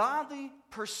this godly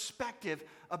perspective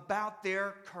about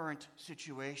their current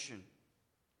situation.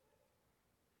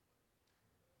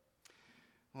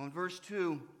 Well, in verse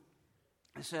 2,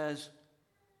 it says,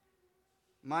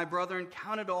 "My brethren,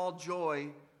 count it all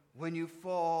joy when you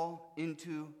fall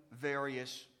into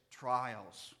various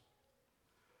trials."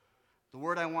 The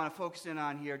word I want to focus in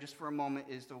on here just for a moment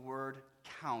is the word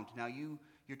count. Now,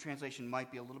 your translation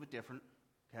might be a little bit different,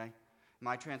 okay?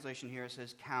 My translation here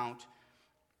says count.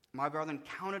 "My brethren,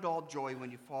 count it all joy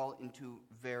when you fall into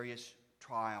various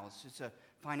trials." It's a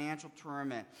financial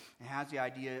term. It has the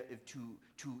idea of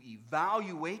to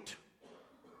evaluate,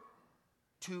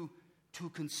 to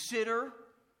consider,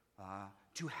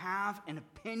 to have an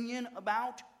opinion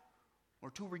about,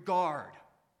 or to regard.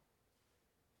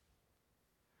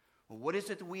 Well, what is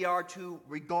it that we are to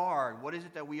regard? What is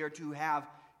it that we are to have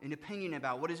an opinion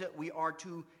about? What is it we are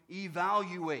to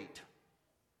evaluate?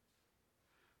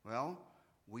 Well,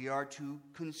 we are to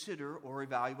consider or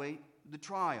evaluate the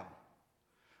trial.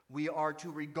 We are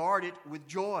to regard it with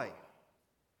joy.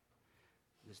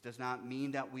 This does not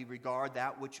mean that we regard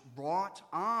that which brought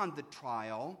on the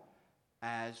trial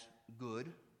as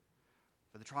good,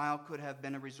 for the trial could have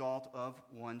been a result of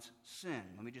one's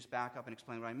sin. Let me just back up and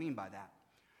explain what I mean by that.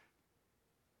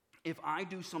 If I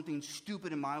do something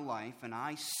stupid in my life and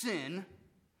I sin,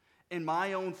 and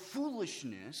my own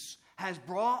foolishness has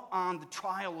brought on the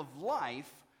trial of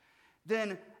life,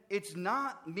 then it's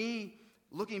not me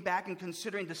looking back and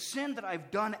considering the sin that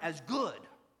I've done as good.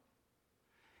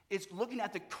 It's looking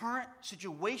at the current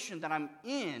situation that I'm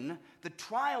in, the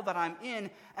trial that I'm in,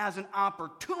 as an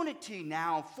opportunity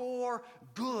now for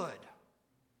good.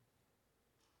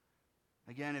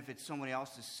 Again, if it's somebody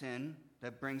else's sin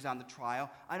that brings on the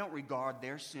trial, I don't regard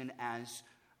their sin as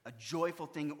a joyful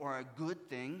thing or a good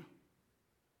thing.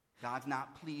 God's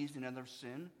not pleased in another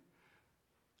sin.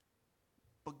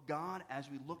 But God, as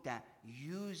we looked at,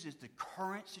 uses the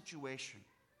current situation,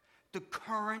 the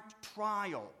current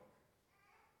trial,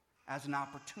 as an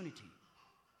opportunity,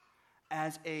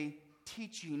 as a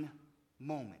teaching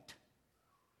moment.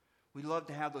 We love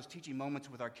to have those teaching moments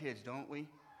with our kids, don't we?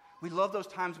 We love those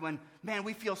times when, man,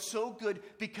 we feel so good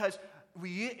because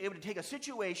we were able to take a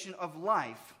situation of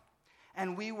life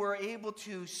and we were able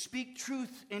to speak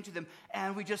truth into them,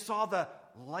 and we just saw the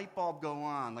light bulb go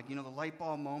on. Like, the light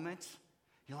bulb moment.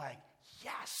 You're like,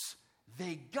 yes,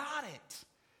 they got it.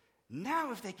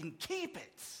 Now if they can keep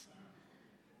it.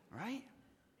 Right?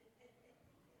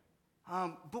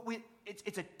 But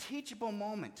it's a teachable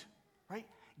moment. Right?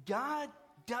 God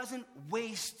doesn't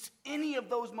waste any of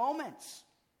those moments.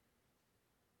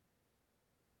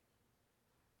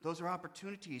 Those are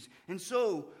opportunities. And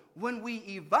so, when we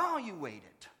evaluate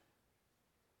it,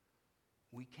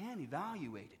 we can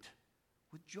evaluate it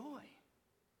with joy,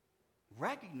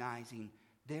 recognizing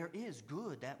there is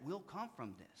good that will come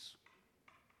from this.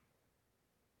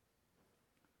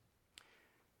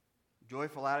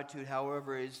 Joyful attitude,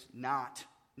 however, is not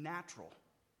natural.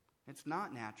 It's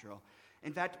not natural.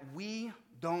 In fact, we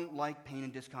don't like pain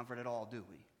and discomfort at all, do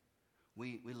we?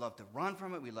 We love to run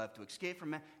from it. We love to escape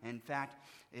from it. In fact,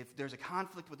 if there's a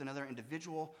conflict with another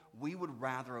individual, we would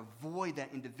rather avoid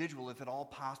that individual if at all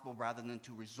possible rather than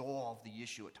to resolve the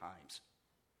issue at times.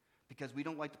 Because we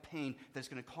don't like the pain that it's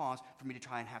going to cause for me to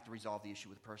try and have to resolve the issue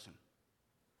with a person.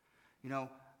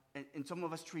 And some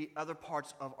of us treat other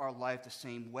parts of our life the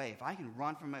same way. If I can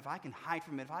run from it, if I can hide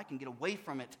from it, if I can get away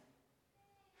from it.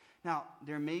 Now,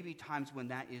 there may be times when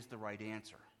that is the right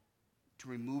answer. To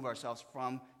remove ourselves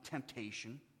from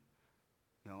temptation,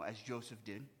 as Joseph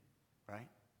did, right?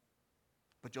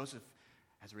 But Joseph,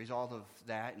 as a result of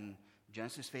that in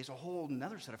Genesis, faced a whole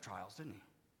another set of trials, didn't he?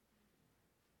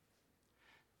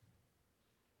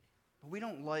 But we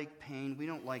don't like pain, we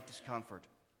don't like discomfort.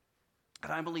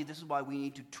 And I believe this is why we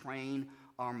need to train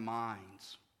our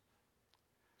minds.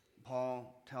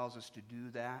 Paul tells us to do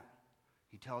that.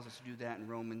 He tells us to do that in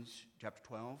Romans chapter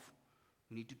 12.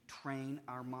 We need to train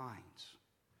our minds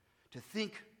to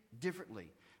think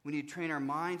differently. We need to train our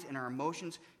minds and our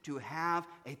emotions to have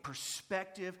a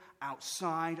perspective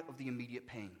outside of the immediate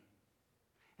pain.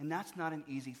 And that's not an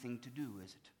easy thing to do,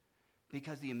 is it?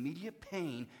 Because the immediate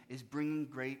pain is bringing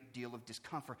a great deal of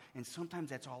discomfort, and sometimes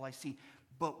that's all I see.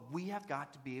 But we have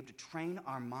got to be able to train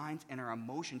our minds and our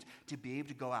emotions to be able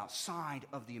to go outside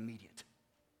of the immediate.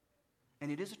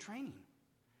 And it is a training.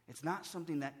 It's not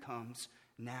something that comes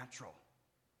natural.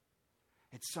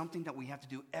 It's something that we have to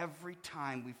do every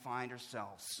time we find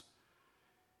ourselves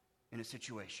in a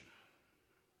situation.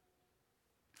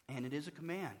 And it is a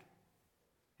command.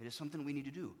 It is something we need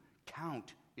to do.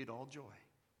 Count it all joy.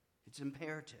 It's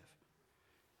imperative.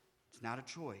 It's not a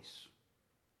choice.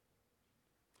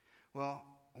 Well,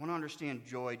 I want to understand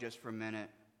joy just for a minute.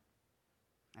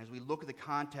 As we look at the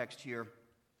context here,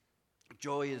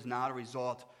 joy is not a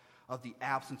result of the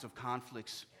absence of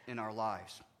conflicts in our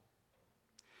lives.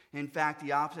 In fact,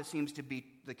 the opposite seems to be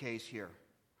the case here.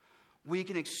 We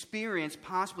can experience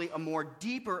possibly a more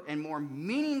deeper and more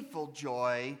meaningful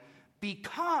joy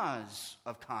because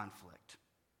of conflict.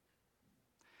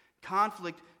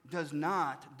 Conflict does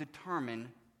not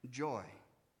determine joy.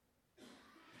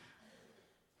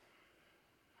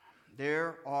 They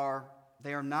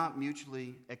are not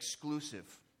mutually exclusive.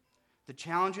 The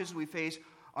challenges we face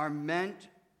are meant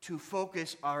to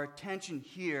focus our attention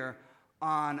here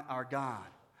on our God.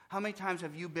 How many times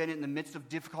have you been in the midst of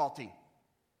difficulty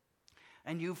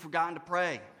and you've forgotten to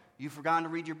pray? You've forgotten to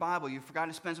read your Bible. You've forgotten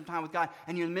to spend some time with God.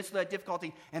 And you're in the midst of that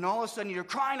difficulty, and all of a sudden you're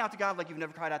crying out to God like you've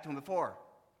never cried out to Him before.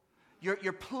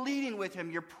 You're pleading with Him.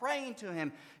 You're praying to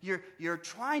Him. You're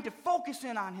trying to focus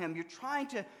in on Him. You're trying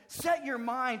to set your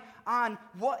mind on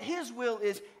what His will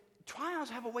is. Trials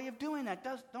have a way of doing that,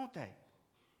 don't they?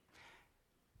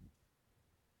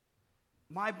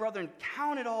 My brethren,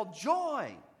 count it all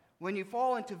joy when you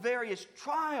fall into various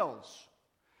trials.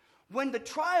 When the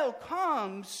trial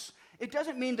comes, it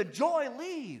doesn't mean the joy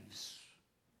leaves.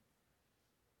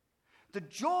 The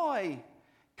joy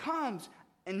comes,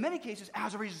 in many cases,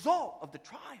 as a result of the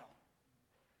trial.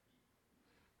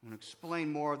 I'm going to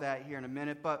explain more of that here in a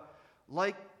minute, but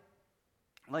like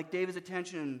David's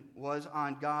attention was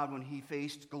on God when he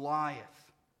faced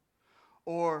Goliath,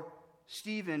 or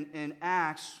Stephen in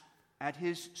Acts at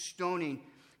his stoning,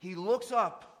 he looks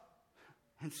up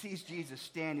and sees Jesus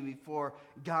standing before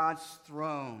God's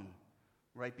throne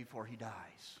right before he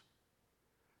dies.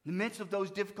 In the midst of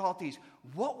those difficulties,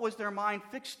 what was their mind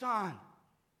fixed on?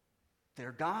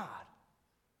 Their God.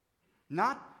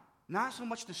 Not so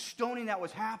much the stoning that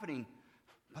was happening,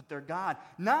 but their God.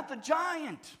 Not the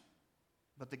giant,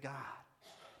 but the God.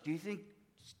 Do you think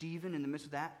Stephen, in the midst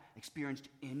of that, experienced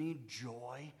any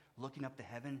joy looking up to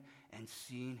heaven and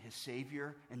seeing his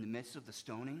Savior in the midst of the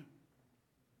stoning?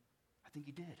 I think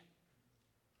he did.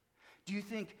 Do you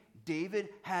think David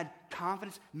had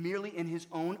confidence merely in his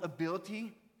own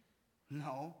ability?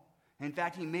 No. In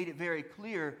fact, he made it very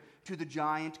clear to the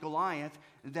giant Goliath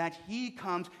that he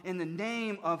comes in the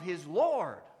name of his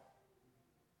Lord.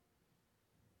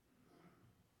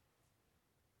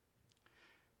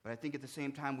 But I think at the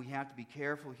same time we have to be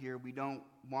careful here. We don't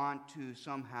want to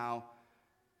somehow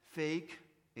fake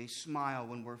a smile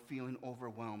when we're feeling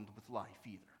overwhelmed with life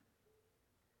either.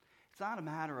 It's not a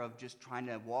matter of just trying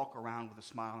to walk around with a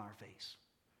smile on our face.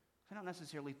 I don't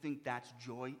necessarily think that's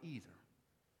joy either.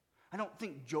 I don't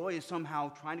think joy is somehow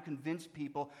trying to convince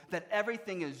people that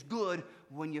everything is good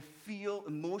when you feel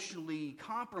emotionally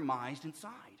compromised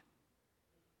inside.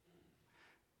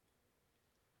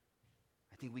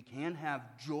 I think we can have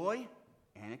joy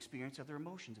and experience other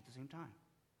emotions at the same time.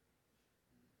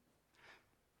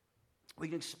 We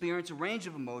can experience a range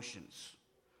of emotions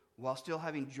while still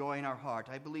having joy in our heart.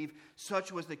 I believe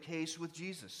such was the case with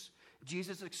Jesus.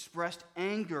 Jesus expressed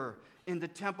anger in the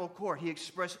temple court. He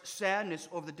expressed sadness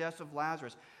over the death of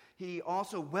Lazarus. He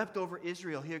also wept over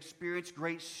Israel. He experienced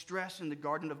great stress in the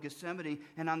Garden of Gethsemane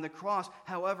and on the cross.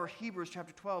 However, Hebrews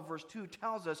chapter 12, verse 2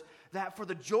 tells us that for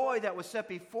the joy that was set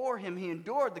before him, he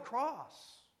endured the cross.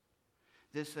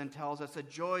 This then tells us that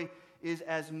joy is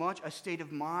as much a state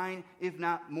of mind, if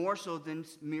not more so than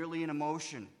merely an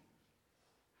emotion.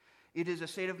 It is a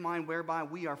state of mind whereby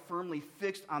we are firmly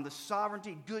fixed on the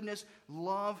sovereignty, goodness,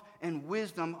 love, and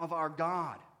wisdom of our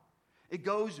God. It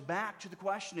goes back to the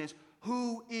question is,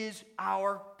 who is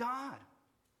our God?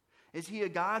 Is he a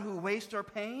God who wastes our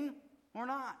pain or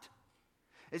not?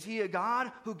 Is he a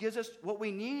God who gives us what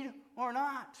we need or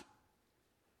not?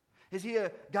 Is he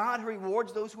a God who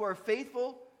rewards those who are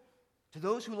faithful to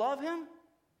those who love him?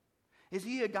 Is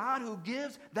he a God who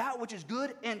gives that which is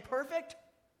good and perfect?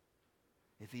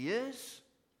 If he is,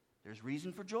 there's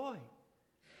reason for joy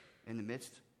in the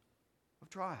midst of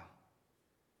trial.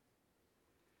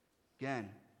 Again,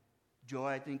 joy,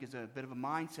 I think, is a bit of a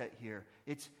mindset here.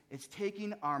 It's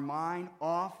taking our mind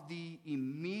off the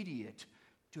immediate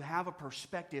to have a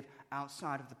perspective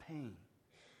outside of the pain.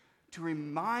 To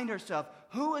remind ourselves,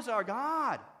 who is our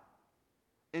God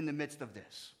in the midst of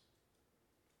this?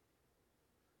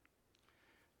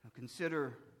 Now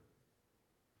consider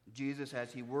Jesus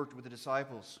as he worked with the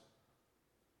disciples.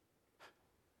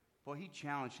 Boy, he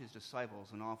challenged his disciples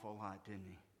an awful lot, didn't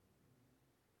he?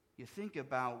 You think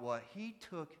about what he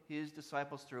took his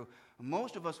disciples through.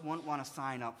 Most of us wouldn't want to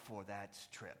sign up for that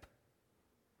trip,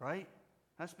 right?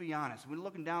 Let's be honest. We're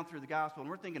looking down through the gospel, and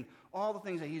we're thinking all the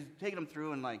things that he's taking them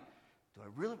through, and like, do I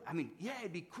really? I mean, yeah,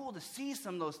 it'd be cool to see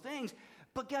some of those things,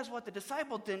 but guess what? The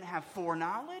disciples didn't have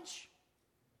foreknowledge.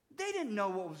 They didn't know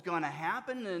what was going to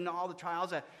happen and all the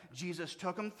trials that Jesus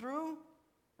took them through,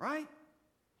 right?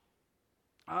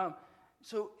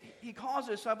 So he caused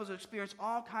the disciples to experience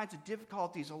all kinds of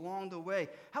difficulties along the way.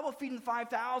 How about feeding the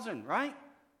 5,000, right?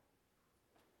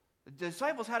 The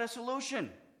disciples had a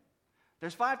solution.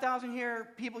 There's 5,000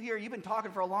 people here. You've been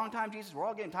talking for a long time, Jesus. We're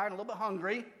all getting tired and a little bit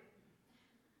hungry.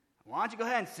 Why don't you go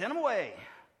ahead and send them away?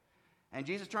 And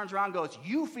Jesus turns around and goes,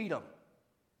 you feed them.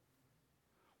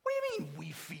 What do you mean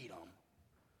we feed them?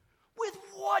 With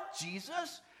what,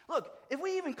 Jesus? Look, if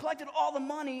we even collected all the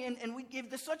money and we gave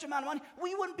this such amount of money,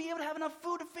 we wouldn't be able to have enough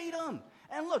food to feed them.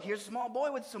 And look, here's a small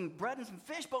boy with some bread and some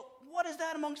fish, but what is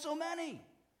that among so many?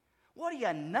 What are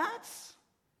you, nuts?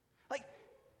 Like,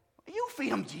 you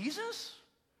feed them, Jesus.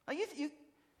 Like, you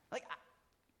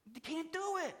can't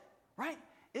do it, right?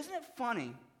 Isn't it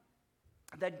funny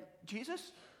that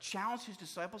Jesus challenged his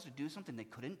disciples to do something they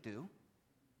couldn't do?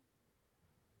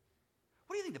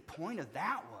 What do you think the point of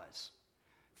that was?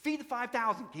 Feed the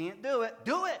 5,000. Can't do it.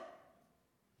 Do it.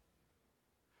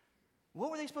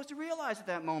 What were they supposed to realize at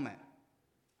that moment?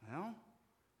 Well,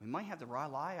 we might have to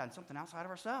rely on something outside of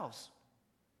ourselves.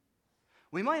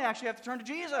 We might actually have to turn to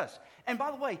Jesus. And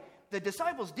by the way, the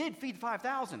disciples did feed the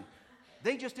 5,000.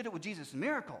 They just did it with Jesus'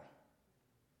 miracle.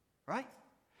 Right?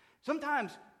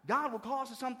 Sometimes God will call us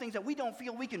to some things that we don't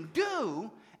feel we can do,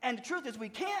 and the truth is we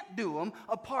can't do them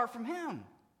apart from him.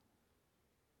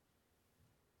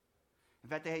 In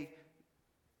fact, they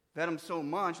fed them so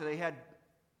much that they had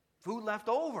food left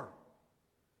over.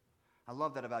 I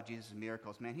love that about Jesus'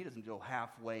 miracles. Man, he doesn't go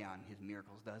halfway on his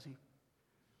miracles, does he?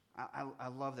 I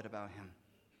love that about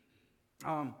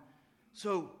him.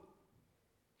 So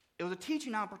it was a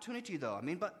teaching opportunity, though.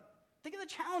 But think of the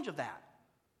challenge of that.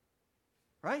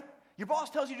 Right? Your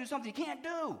boss tells you to do something you can't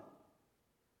do.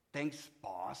 Thanks,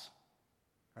 boss.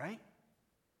 Right?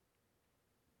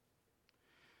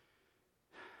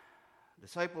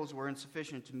 Disciples were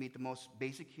insufficient to meet the most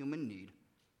basic human need,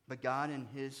 but God in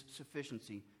his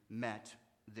sufficiency met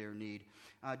their need.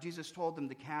 Jesus told them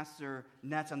to cast their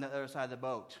nets on the other side of the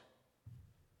boat.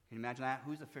 Can you imagine that?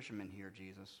 Who's the fisherman here,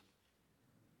 Jesus?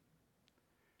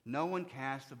 No one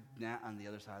casts a net on the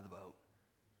other side of the boat.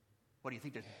 What do you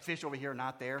think, there's fish over here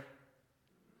not there?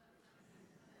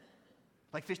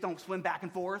 Like fish don't swim back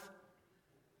and forth?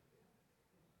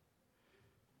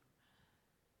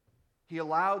 He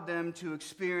allowed them to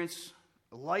experience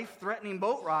life-threatening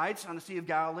boat rides on the Sea of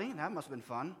Galilee. That must have been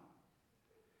fun.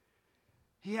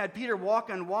 He had Peter walk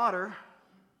on water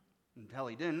until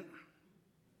he didn't.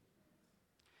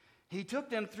 He took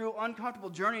them through an uncomfortable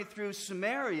journey through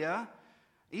Samaria,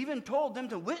 even told them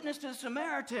to witness to the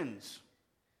Samaritans,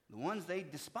 the ones they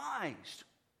despised.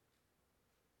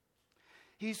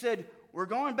 He said, we're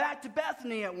going back to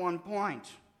Bethany at one point.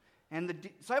 And the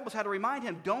disciples had to remind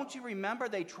him, don't you remember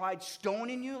they tried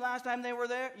stoning you last time they were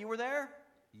there? You were there?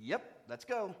 Yep, let's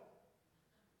go.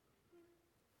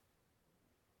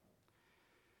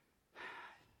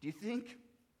 Do you think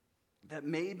that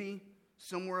maybe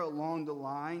somewhere along the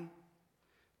line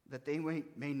that they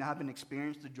may not have been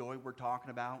experienced the joy we're talking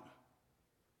about?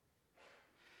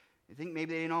 You think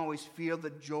maybe they didn't always feel the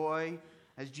joy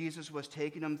as Jesus was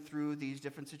taking them through these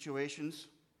different situations?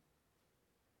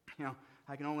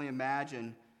 I can only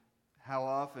imagine how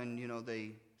often,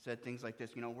 they said things like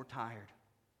this, we're tired.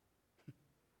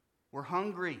 We're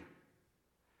hungry.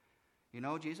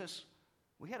 Jesus,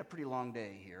 we had a pretty long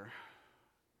day here.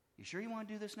 You sure you want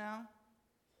to do this now?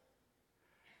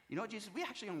 Jesus, we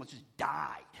actually almost just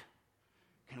died.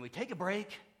 Can we take a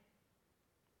break?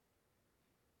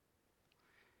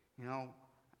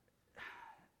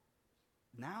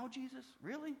 Now, Jesus?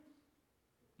 Really?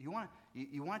 You want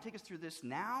to take us through this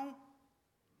now?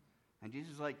 And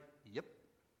Jesus is like,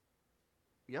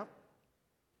 yep.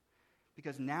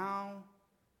 Because now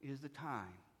is the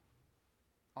time.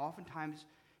 Oftentimes,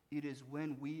 it is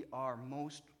when we are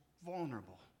most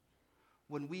vulnerable,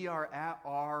 when we are at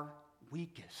our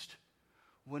weakest,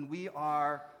 when we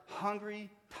are hungry,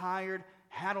 tired,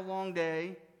 had a long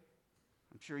day.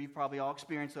 I'm sure you've probably all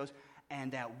experienced those.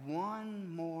 And that one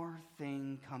more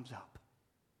thing comes up.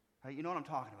 Right? You know what I'm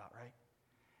talking about, right?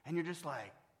 And you're just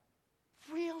like,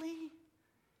 really?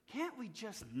 Can't we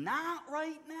just not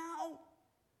right now?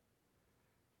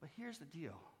 But here's the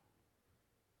deal.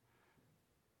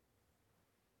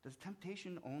 Does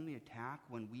temptation only attack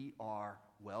when we are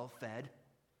well-fed,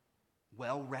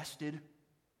 well-rested?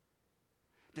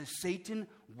 Does Satan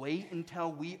wait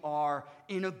until we are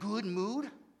in a good mood?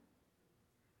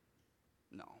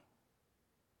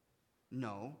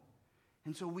 No.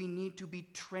 And so we need to be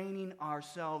training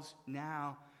ourselves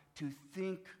now to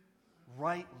think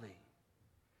rightly,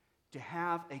 to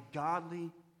have a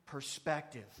godly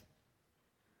perspective.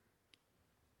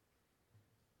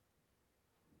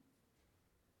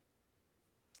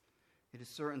 It is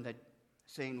certain that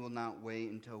Satan will not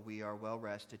wait until we are well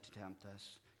rested to tempt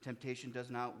us. Temptation does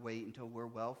not wait until we're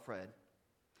well fed.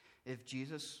 If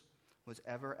Jesus was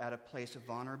ever at a place of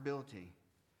vulnerability,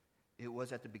 it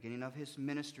was at the beginning of his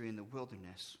ministry in the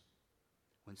wilderness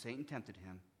when Satan tempted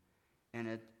him, and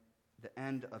at the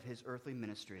end of his earthly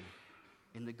ministry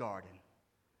in the garden.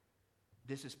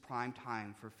 This is prime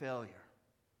time for failure.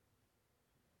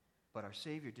 But our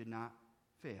Savior did not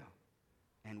fail,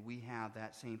 and we have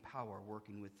that same power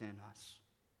working within us.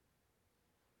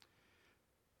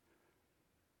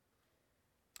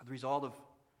 The result of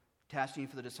testing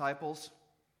for the disciples,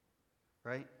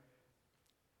 right?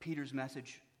 Peter's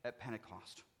message at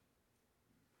Pentecost.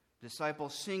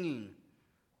 Disciples singing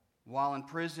while in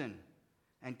prison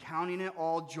and counting it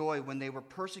all joy when they were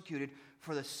persecuted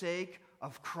for the sake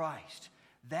of Christ.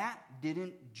 That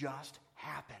didn't just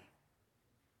happen.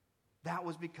 That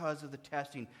was because of the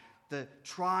testing, the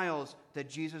trials that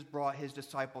Jesus brought his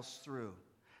disciples through.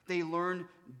 They learned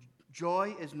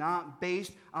joy is not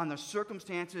based on the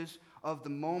circumstances of the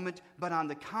moment, but on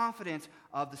the confidence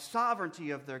of the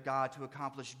sovereignty of their God to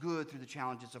accomplish good through the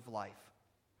challenges of life.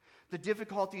 The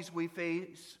difficulties we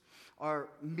face are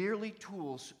merely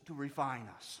tools to refine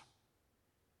us.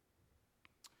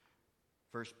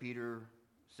 1 Peter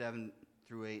 7-8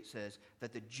 says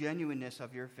that the genuineness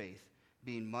of your faith,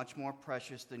 being much more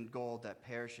precious than gold that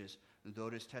perishes, though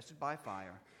it is tested by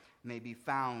fire, may be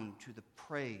found to the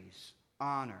praise,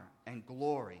 honor, and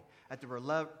glory at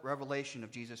the revelation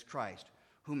of Jesus Christ,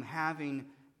 whom having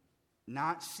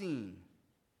not seen,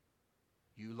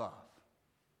 you love.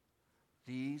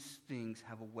 These things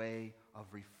have a way of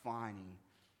refining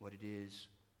what it is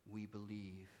we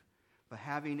believe. But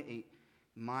having a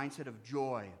mindset of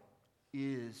joy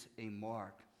is a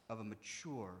mark of a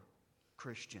mature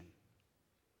Christian.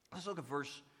 Let's look at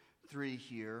verse 3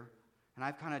 here. And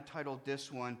I've kind of titled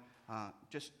this one,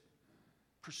 just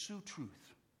Pursue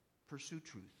Truth. Pursue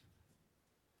truth.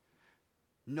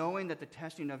 Knowing that the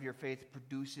testing of your faith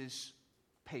produces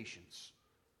patience.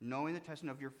 Knowing the testing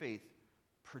of your faith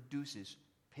produces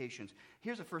patience.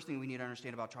 Here's the first thing we need to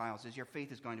understand about trials is your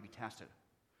faith is going to be tested.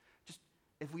 Just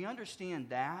if we understand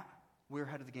that, we're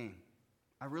ahead of the game.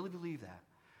 I really believe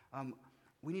that.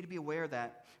 We need to be aware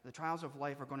that the trials of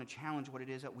life are going to challenge what it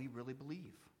is that we really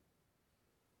believe.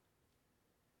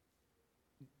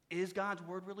 Is God's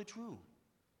word really true?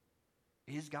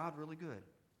 Is God really good?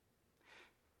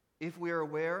 If we are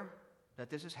aware that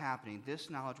this is happening, this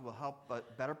knowledge will help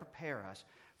but better prepare us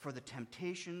for the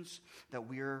temptations that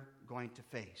we're going to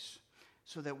face,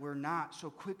 so that we're not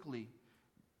so quickly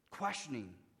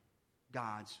questioning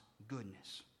God's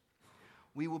goodness.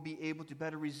 We will be able to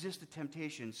better resist the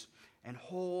temptations and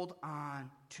hold on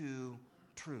to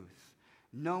truth,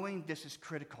 knowing this is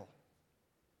critical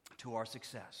to our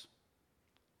success.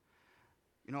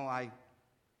 You know,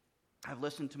 I've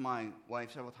listened to my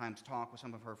wife several times talk with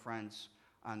some of her friends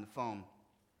on the phone,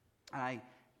 and I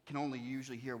can only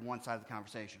usually hear one side of the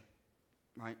conversation,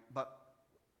 right? But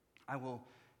I will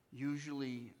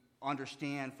usually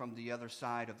understand from the other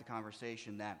side of the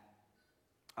conversation that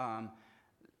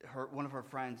one of her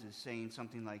friends is saying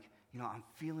something like, you know, I'm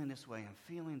feeling this way, I'm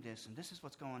feeling this, and this is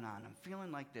what's going on, I'm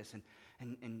feeling like this,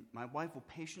 and my wife will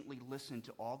patiently listen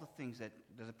to all the things that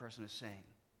the other person is saying,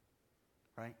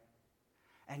 right?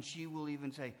 And she will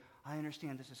even say, I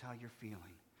understand this is how you're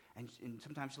feeling. And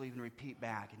sometimes she'll even repeat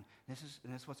back, and this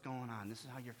is what's going on, this is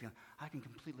how you're feeling. I can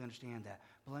completely understand that.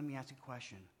 But let me ask you a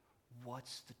question.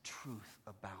 What's the truth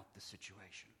about the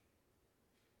situation?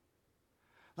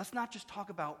 Let's not just talk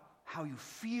about how you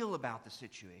feel about the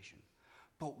situation,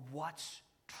 but what's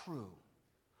true,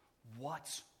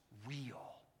 what's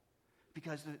real.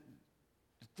 Because the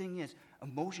thing is,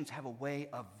 emotions have a way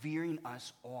of veering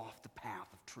us off the path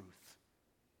of truth.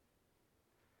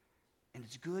 And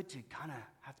it's good to kind of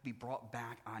have to be brought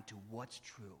back onto what's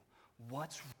true,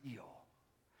 what's real.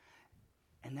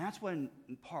 And that's what,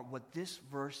 in part, what this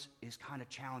verse is kind of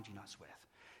challenging us with.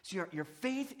 So your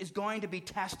faith is going to be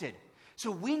tested.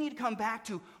 So we need to come back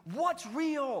to what's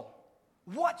real,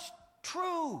 what's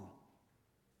true.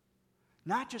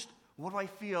 Not just what do I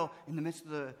feel in the midst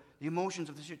of the emotions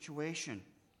of the situation.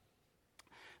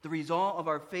 The result of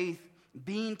our faith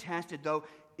being tested, though,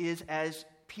 is, as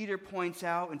Peter points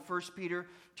out in 1 Peter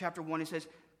chapter 1, he says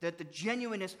that the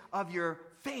genuineness of your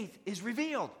faith is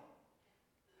revealed.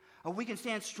 We can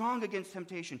stand strong against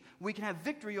temptation. We can have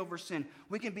victory over sin.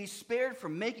 We can be spared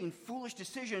from making foolish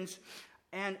decisions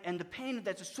and the pain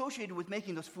that's associated with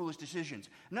making those foolish decisions.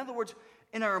 In other words,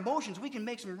 in our emotions, we can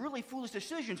make some really foolish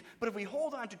decisions, but if we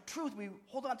hold on to truth, we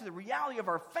hold on to the reality of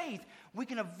our faith, we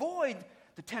can avoid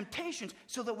the temptations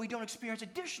so that we don't experience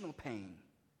additional pain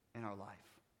in our life.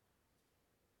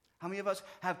 How many of us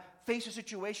have faced a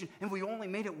situation and we only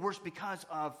made it worse because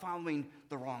of following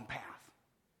the wrong path?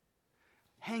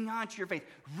 Hang on to your faith.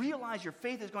 Realize your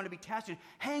faith is going to be tested.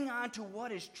 Hang on to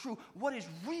what is true, what is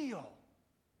real.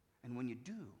 And when you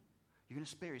do, you're going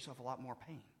to spare yourself a lot more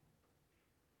pain.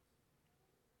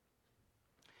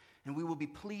 And we will be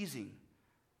pleasing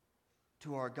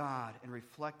to our God and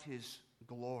reflect His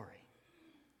glory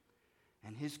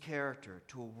and His character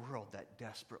to a world that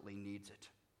desperately needs it.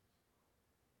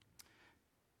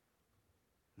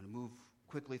 I'm going to move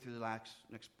quickly through the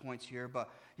next points here,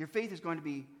 but your faith is going to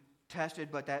be tested,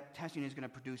 but that testing is going to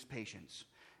produce patience.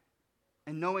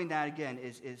 And knowing that, again,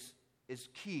 is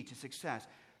key to success.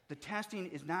 The testing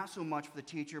is not so much for the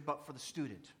teacher, but for the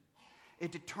student.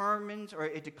 It determines or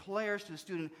it declares to the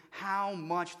student how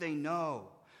much they know.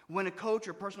 When a coach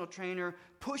or personal trainer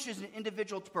pushes an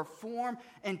individual to perform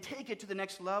and take it to the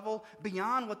next level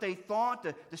beyond what they thought,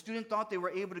 the student thought they were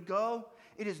able to go,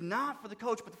 it is not for the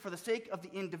coach, but for the sake of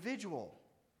the individual.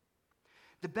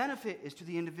 The benefit is to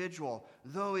the individual,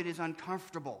 though it is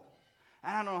uncomfortable.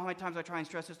 And I don't know how many times I try and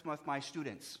stress this with my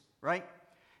students, right?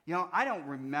 You know, I don't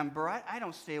remember. I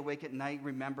don't stay awake at night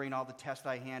remembering all the tests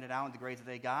I handed out and the grades that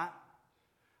they got.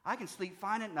 I can sleep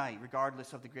fine at night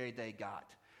regardless of the grade they got,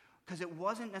 because it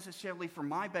wasn't necessarily for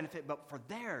my benefit, but for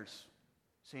theirs.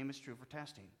 Same is true for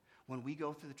testing. When we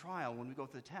go through the trial, when we go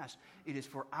through the test, it is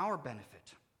for our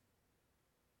benefit.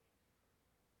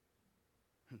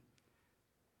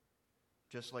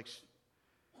 Just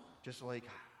like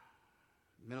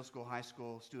middle school, high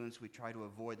school students, we try to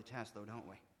avoid the test, though, don't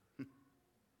we?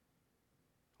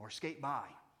 Or skate by.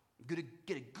 Get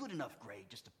a good enough grade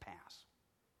just to pass.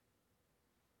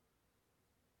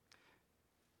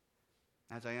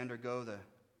 As I undergo the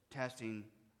testing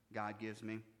God gives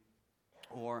me,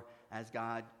 or as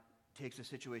God takes the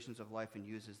situations of life and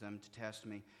uses them to test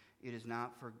me, it is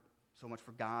not so much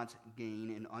for God's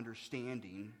gain and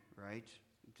understanding, right?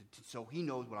 So He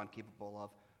knows what I'm capable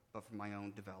of, but for my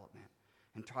own development.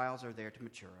 And trials are there to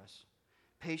mature us.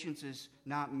 Patience is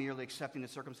not merely accepting the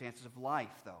circumstances of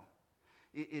life, though.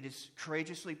 It is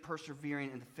courageously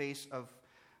persevering in the face of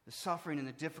the suffering and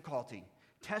the difficulty.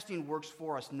 Testing works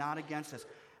for us, not against us.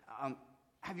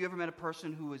 Have you ever met a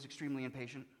person who is extremely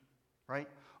impatient, right?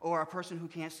 Or a person who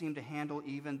can't seem to handle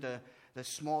even the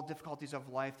small difficulties of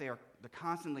life? They're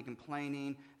constantly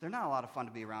complaining. They're not a lot of fun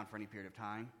to be around for any period of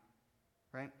time,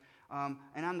 right?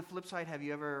 And on the flip side, have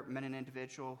you ever met an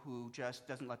individual who just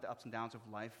doesn't let the ups and downs of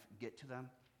life get to them?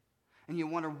 And you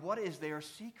wonder, what is their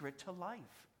secret to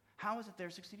life? How is it they're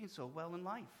succeeding so well in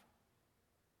life?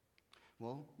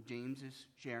 Well, James is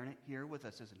sharing it here with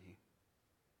us, isn't he?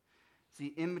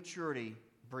 See, immaturity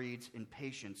breeds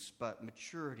impatience, but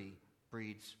maturity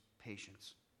breeds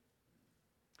patience.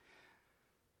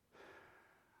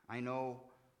 I know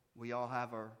we all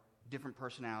have our different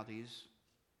personalities,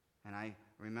 and I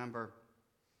remember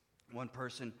one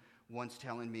person once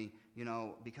telling me, you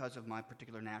know, because of my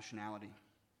particular nationality,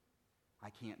 I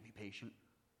can't be patient.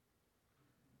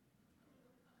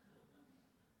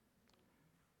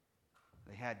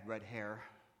 They had red hair.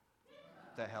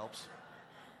 That helps.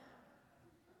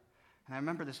 And I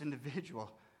remember this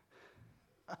individual.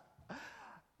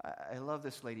 I love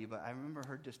this lady, but I remember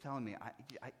her just telling me,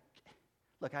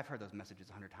 look, I've heard those messages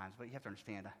 100 times, but you have to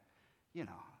understand,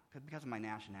 because of my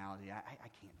nationality, I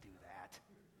can't do that.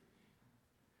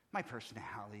 My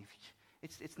personality,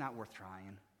 it's not worth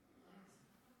trying.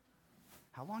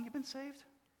 How long you been saved?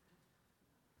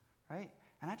 Right?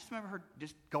 And I just remember her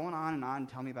just going on and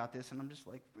telling me about this, and I'm just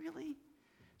like, really?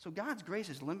 So God's grace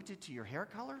is limited to your hair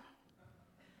color?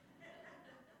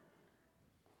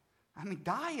 I mean,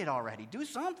 dye it already. Do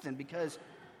something, because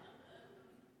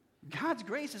God's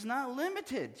grace is not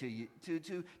limited to you,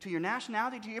 to your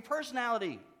nationality, to your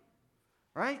personality.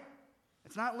 Right?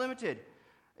 It's not limited.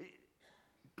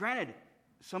 Granted,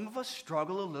 some of us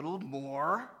struggle a little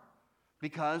more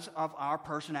because of our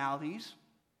personalities.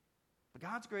 But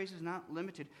God's grace is not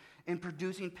limited in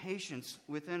producing patience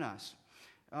within us.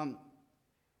 Sorry,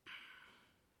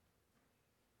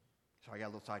 I got a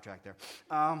little sidetracked there.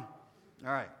 All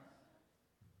right.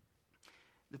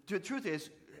 The truth is,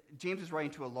 James is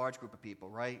writing to a large group of people,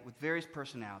 right, with various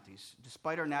personalities.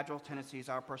 Despite our natural tendencies,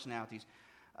 our personalities,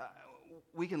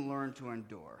 we can learn to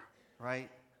endure, right?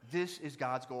 This is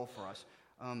God's goal for us.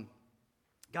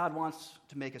 God wants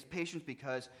to make us patient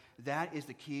because that is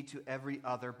the key to every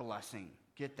other blessing.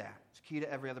 Get that. It's key to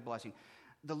every other blessing.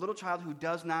 The little child who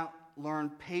does not learn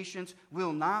patience,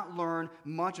 will not learn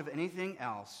much of anything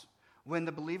else. When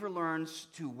the believer learns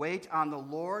to wait on the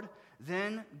Lord,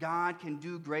 then God can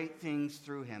do great things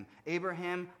through him.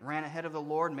 Abraham ran ahead of the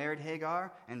Lord, married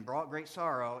Hagar, and brought great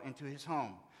sorrow into his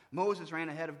home. Moses ran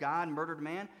ahead of God, murdered a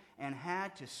man, and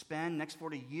had to spend the next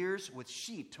 40 years with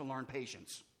sheep to learn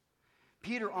patience.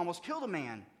 Peter almost killed a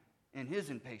man in his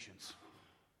impatience.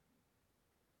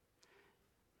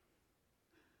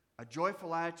 A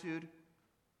joyful attitude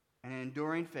and an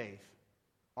enduring faith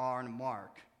are a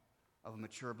mark of a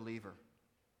mature believer.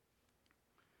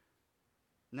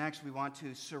 Next, we want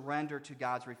to surrender to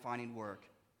God's refining work.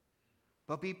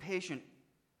 But be patient,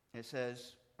 it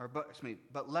says,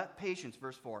 but let patience,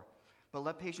 verse 4, but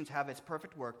let patience have its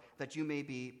perfect work, that you may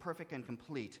be perfect and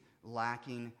complete,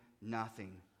 lacking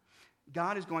nothing.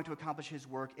 God is going to accomplish his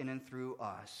work in and through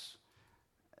us.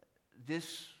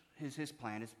 This is his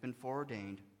plan. It's been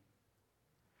foreordained.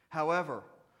 However,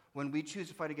 when we choose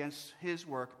to fight against his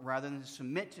work rather than to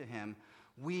submit to him,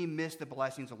 we miss the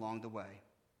blessings along the way.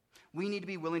 We need to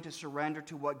be willing to surrender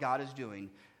to what God is doing.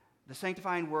 The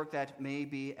sanctifying work that may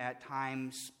be at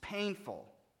times painful.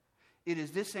 It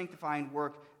is this sanctifying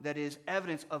work that is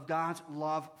evidence of God's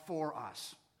love for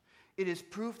us. It is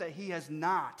proof that he has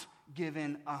not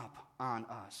given up on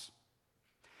us.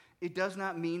 It does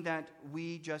not mean that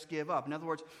we just give up. In other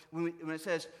words, when it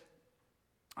says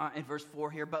in verse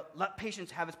 4 here, but let patience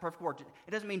have its perfect work,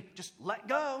 it doesn't mean just let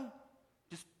go,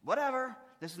 just whatever.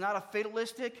 This is not a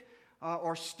fatalistic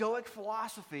or stoic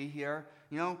philosophy here.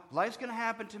 You know, life's going to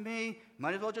happen to me,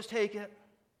 might as well just take it.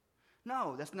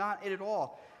 No, that's not it at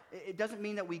all. It doesn't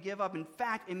mean that we give up. In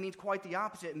fact, it means quite the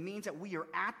opposite. It means that we are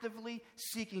actively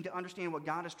seeking to understand what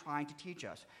God is trying to teach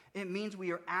us. It means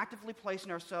we are actively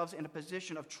placing ourselves in a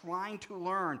position of trying to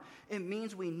learn. It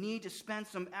means we need to spend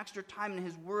some extra time in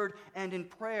his word and in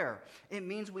prayer. It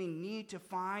means we need to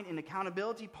find an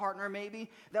accountability partner maybe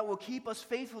that will keep us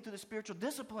faithful to the spiritual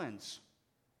disciplines.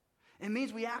 It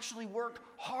means we actually work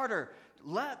harder.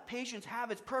 Let patience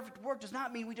have its perfect work does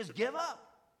not mean we just give up.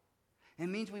 It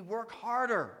means we work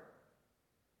harder.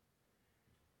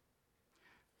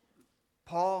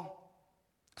 Paul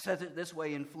says it this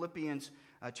way in Philippians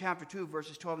chapter 2,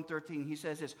 verses 12 and 13. He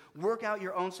says this, work out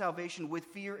your own salvation with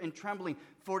fear and trembling,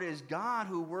 for it is God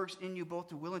who works in you both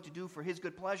to will and to do for his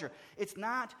good pleasure. It's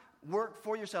not work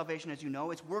for your salvation, as you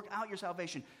know. It's work out your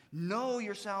salvation. Know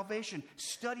your salvation.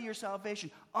 Study your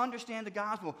salvation. Understand the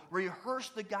gospel. Rehearse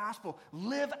the gospel.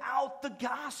 Live out the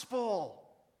gospel.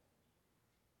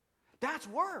 That's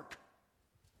work.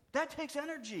 That takes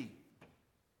energy.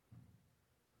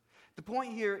 The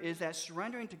point here is that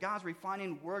surrendering to God's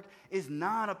refining work is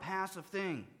not a passive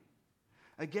thing.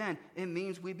 Again, it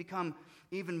means we become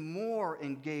even more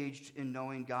engaged in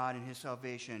knowing God and his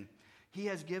salvation. He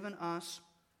has given us,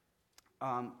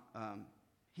 and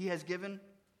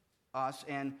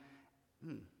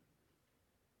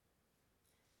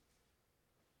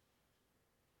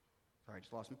sorry, I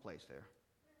just lost my place there.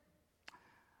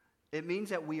 It means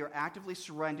that we are actively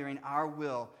surrendering our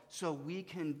will so we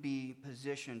can be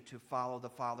positioned to follow the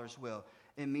Father's will.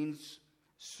 It means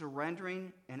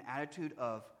surrendering an attitude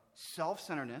of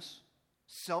self-centeredness,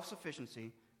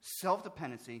 self-sufficiency,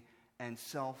 self-dependency, and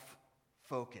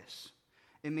self-focus.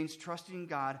 It means trusting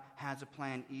God has a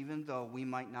plan even though we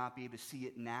might not be able to see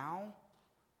it now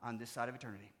on this side of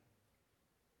eternity.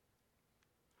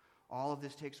 All of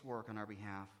this takes work on our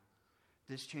behalf.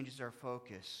 This changes our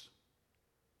focus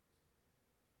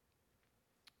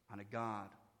on a God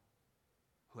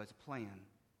who has a plan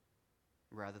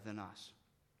rather than us.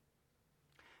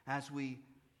 As we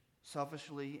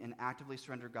selfishly and actively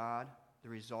surrender God, the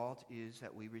result is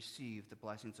that we receive the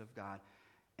blessings of God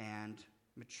and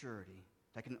maturity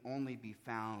that can only be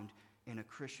found in a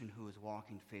Christian who is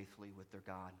walking faithfully with their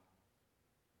God.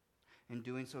 In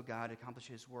doing so, God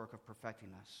accomplishes his work of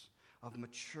perfecting us, of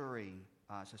maturing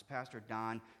us. As Pastor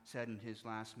Don said in his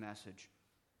last message,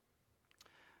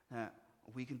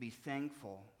 we can be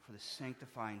thankful for the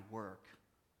sanctifying work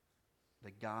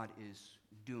that God is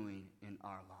doing in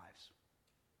our lives.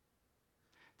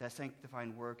 That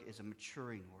sanctifying work is a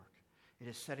maturing work. It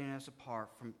is setting us apart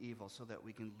from evil so that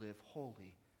we can live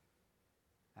holy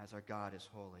as our God is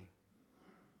holy.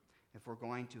 If we're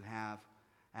going to have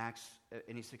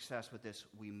any success with this,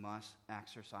 we must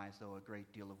exercise, though, a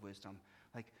great deal of wisdom.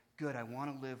 Like, good, I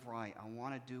want to live right. I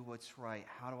want to do what's right.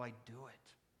 How do I do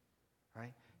it?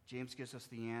 Right? James gives us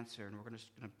the answer, and we're going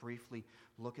to briefly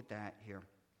look at that here.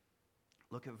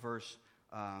 Look at verse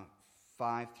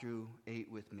 5 through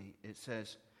 8 with me. It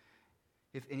says,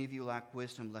 if any of you lack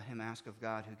wisdom, let him ask of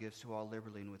God, who gives to all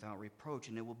liberally and without reproach,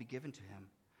 and it will be given to him.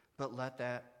 But let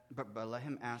but let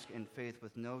him ask in faith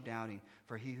with no doubting.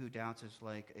 For he who doubts is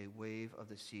like a wave of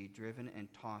the sea, driven and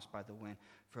tossed by the wind.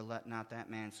 For let not that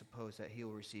man suppose that he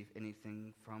will receive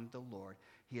anything from the Lord.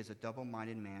 He is a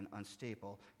double-minded man,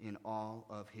 unstable in all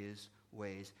of his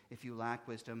ways. If you lack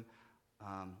wisdom,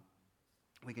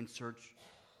 we can search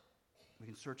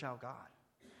out God.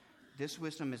 This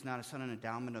wisdom is not a sudden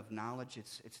endowment of knowledge.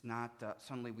 It's not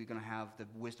suddenly we're going to have the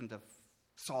wisdom to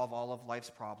solve all of life's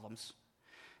problems.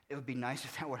 It would be nice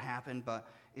if that would happen, but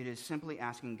it is simply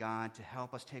asking God to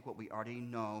help us take what we already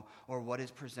know or what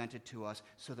is presented to us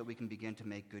so that we can begin to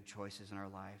make good choices in our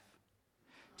life.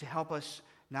 To help us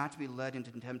not to be led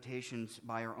into temptations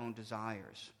by our own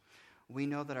desires. We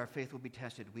know that our faith will be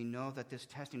tested. We know that this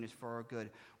testing is for our good.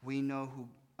 We know who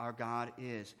our God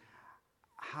is.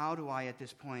 How do I, at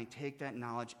this point, take that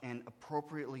knowledge and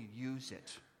appropriately use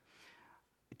it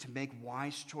to make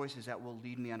wise choices that will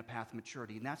lead me on a path of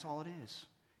maturity? And that's all it is.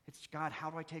 It's, God,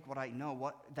 how do I take what I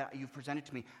know, that you've presented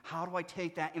to me? How do I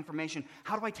take that information?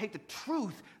 How do I take the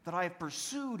truth that I have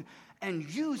pursued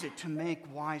and use it to make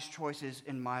wise choices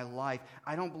in my life?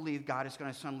 I don't believe God is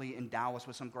going to suddenly endow us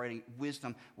with some great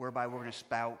wisdom whereby we're going to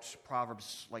spout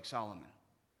Proverbs like Solomon,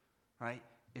 right?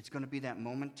 It's going to be that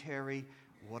momentary,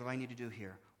 what do I need to do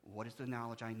here? What is the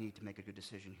knowledge I need to make a good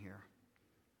decision here?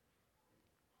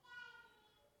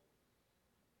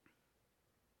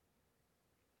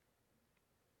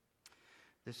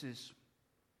 This is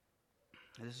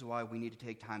why we need to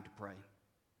take time to pray,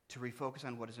 to refocus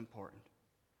on what is important.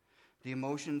 The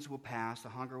emotions will pass, the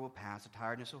hunger will pass, the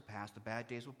tiredness will pass, the bad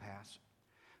days will pass.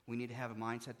 We need to have a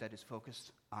mindset that is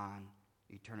focused on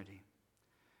eternity,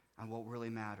 on what really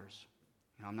matters.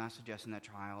 I'm not suggesting that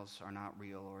trials are not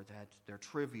real or that they're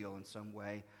trivial in some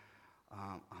way.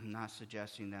 I'm not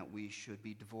suggesting that we should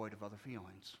be devoid of other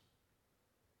feelings.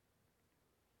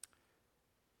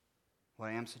 What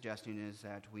I am suggesting is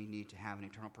that we need to have an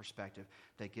eternal perspective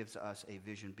that gives us a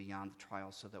vision beyond the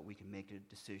trials so that we can make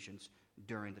decisions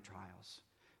during the trials.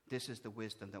 This is the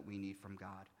wisdom that we need from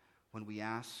God. When we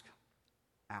ask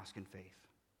in faith.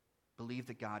 Believe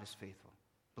that God is faithful.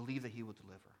 Believe that he will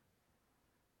deliver.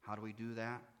 How do we do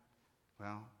that?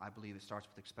 Well, I believe it starts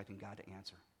with expecting God to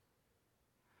answer.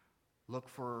 Look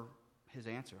for his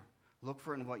answer. Look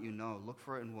for it in what you know. Look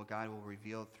for it in what God will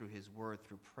reveal through his word,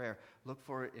 through prayer. Look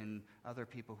for it in other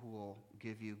people who will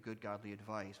give you good godly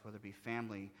advice, whether it be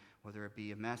family, whether it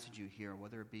be a message you hear,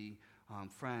 whether it be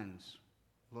friends.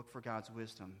 Look for God's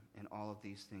wisdom in all of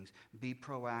these things. Be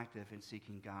proactive in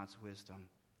seeking God's wisdom.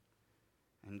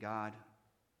 And God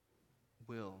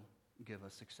will give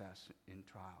us success in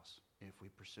trials if we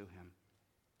pursue him.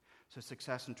 So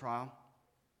success in trial,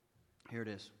 here it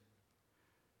is.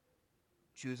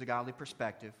 Choose a godly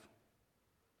perspective,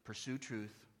 pursue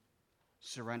truth,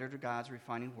 surrender to God's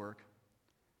refining work,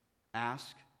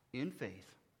 ask in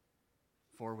faith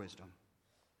for wisdom.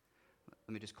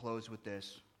 Let me just close with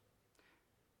this.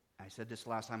 I said this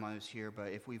last time I was here,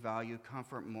 but if we value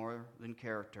comfort more than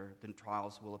character, then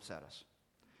trials will upset us.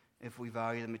 If we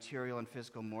value the material and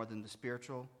physical more than the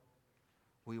spiritual,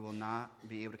 we will not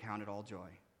be able to count it all joy.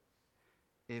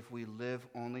 If we live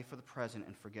only for the present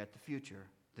and forget the future,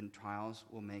 then trials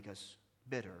will make us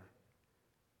bitter,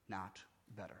 not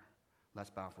better. Let's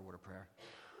bow for a word of prayer.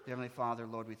 Heavenly Father,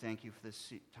 Lord, we thank you for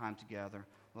this time together.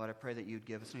 Lord, I pray that you'd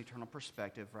give us an eternal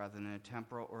perspective rather than a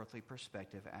temporal, earthly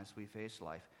perspective as we face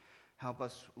life. Help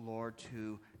us, Lord,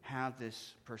 to have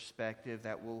this perspective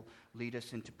that will lead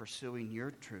us into pursuing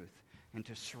your truth and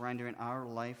to surrendering our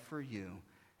life for you.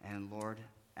 And, Lord,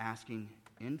 asking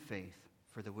in faith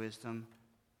for the wisdom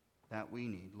that we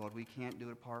need. Lord, we can't do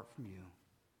it apart from you.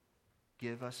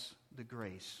 Give us the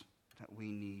grace that we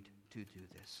need to do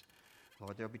this.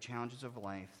 Lord, there will be challenges of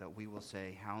life that we will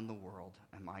say, how in the world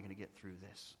am I going to get through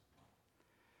this?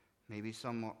 Maybe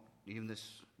some, even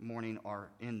this morning, are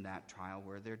in that trial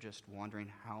where they're just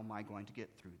wondering, how am I going to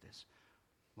get through this?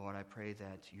 Lord, I pray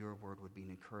that your word would be an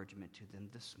encouragement to them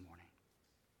this morning.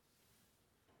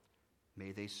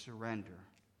 May they surrender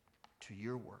to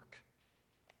your work,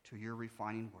 to your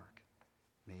refining work.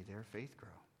 May their faith grow.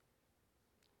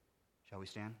 Shall we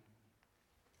stand?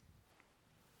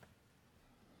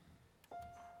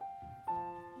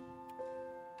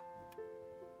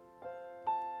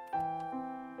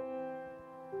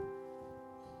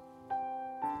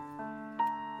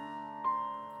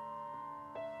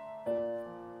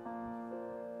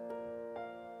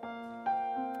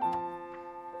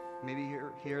 Maybe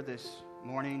you're here this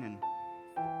morning and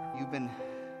you've been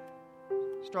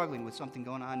struggling with something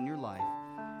going on in your life.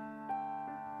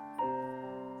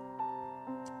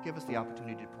 Give us the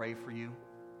opportunity to pray for you.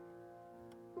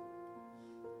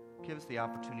 Give us the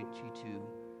opportunity to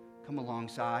come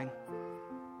alongside.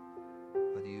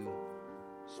 Whether you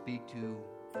speak to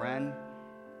a friend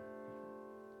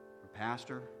or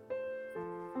pastor,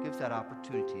 give that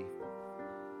opportunity.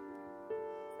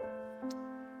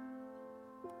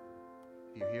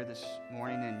 If you're here this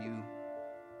morning and you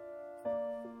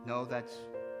know that's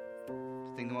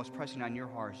the thing the most pressing on your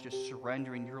heart is just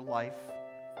surrendering your life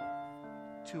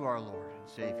to our Lord and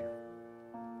Savior.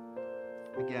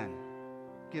 Again,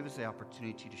 give us the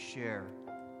opportunity to share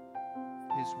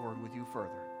His word with you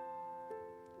further.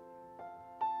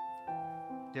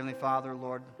 Heavenly Father,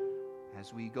 Lord,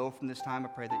 as we go from this time, I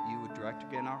pray that you would direct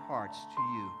again our hearts to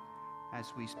you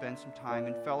as we spend some time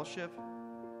in fellowship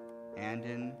and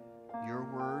in your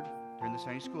word during the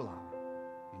Sunday school hour.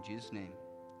 In Jesus' name,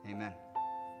 amen.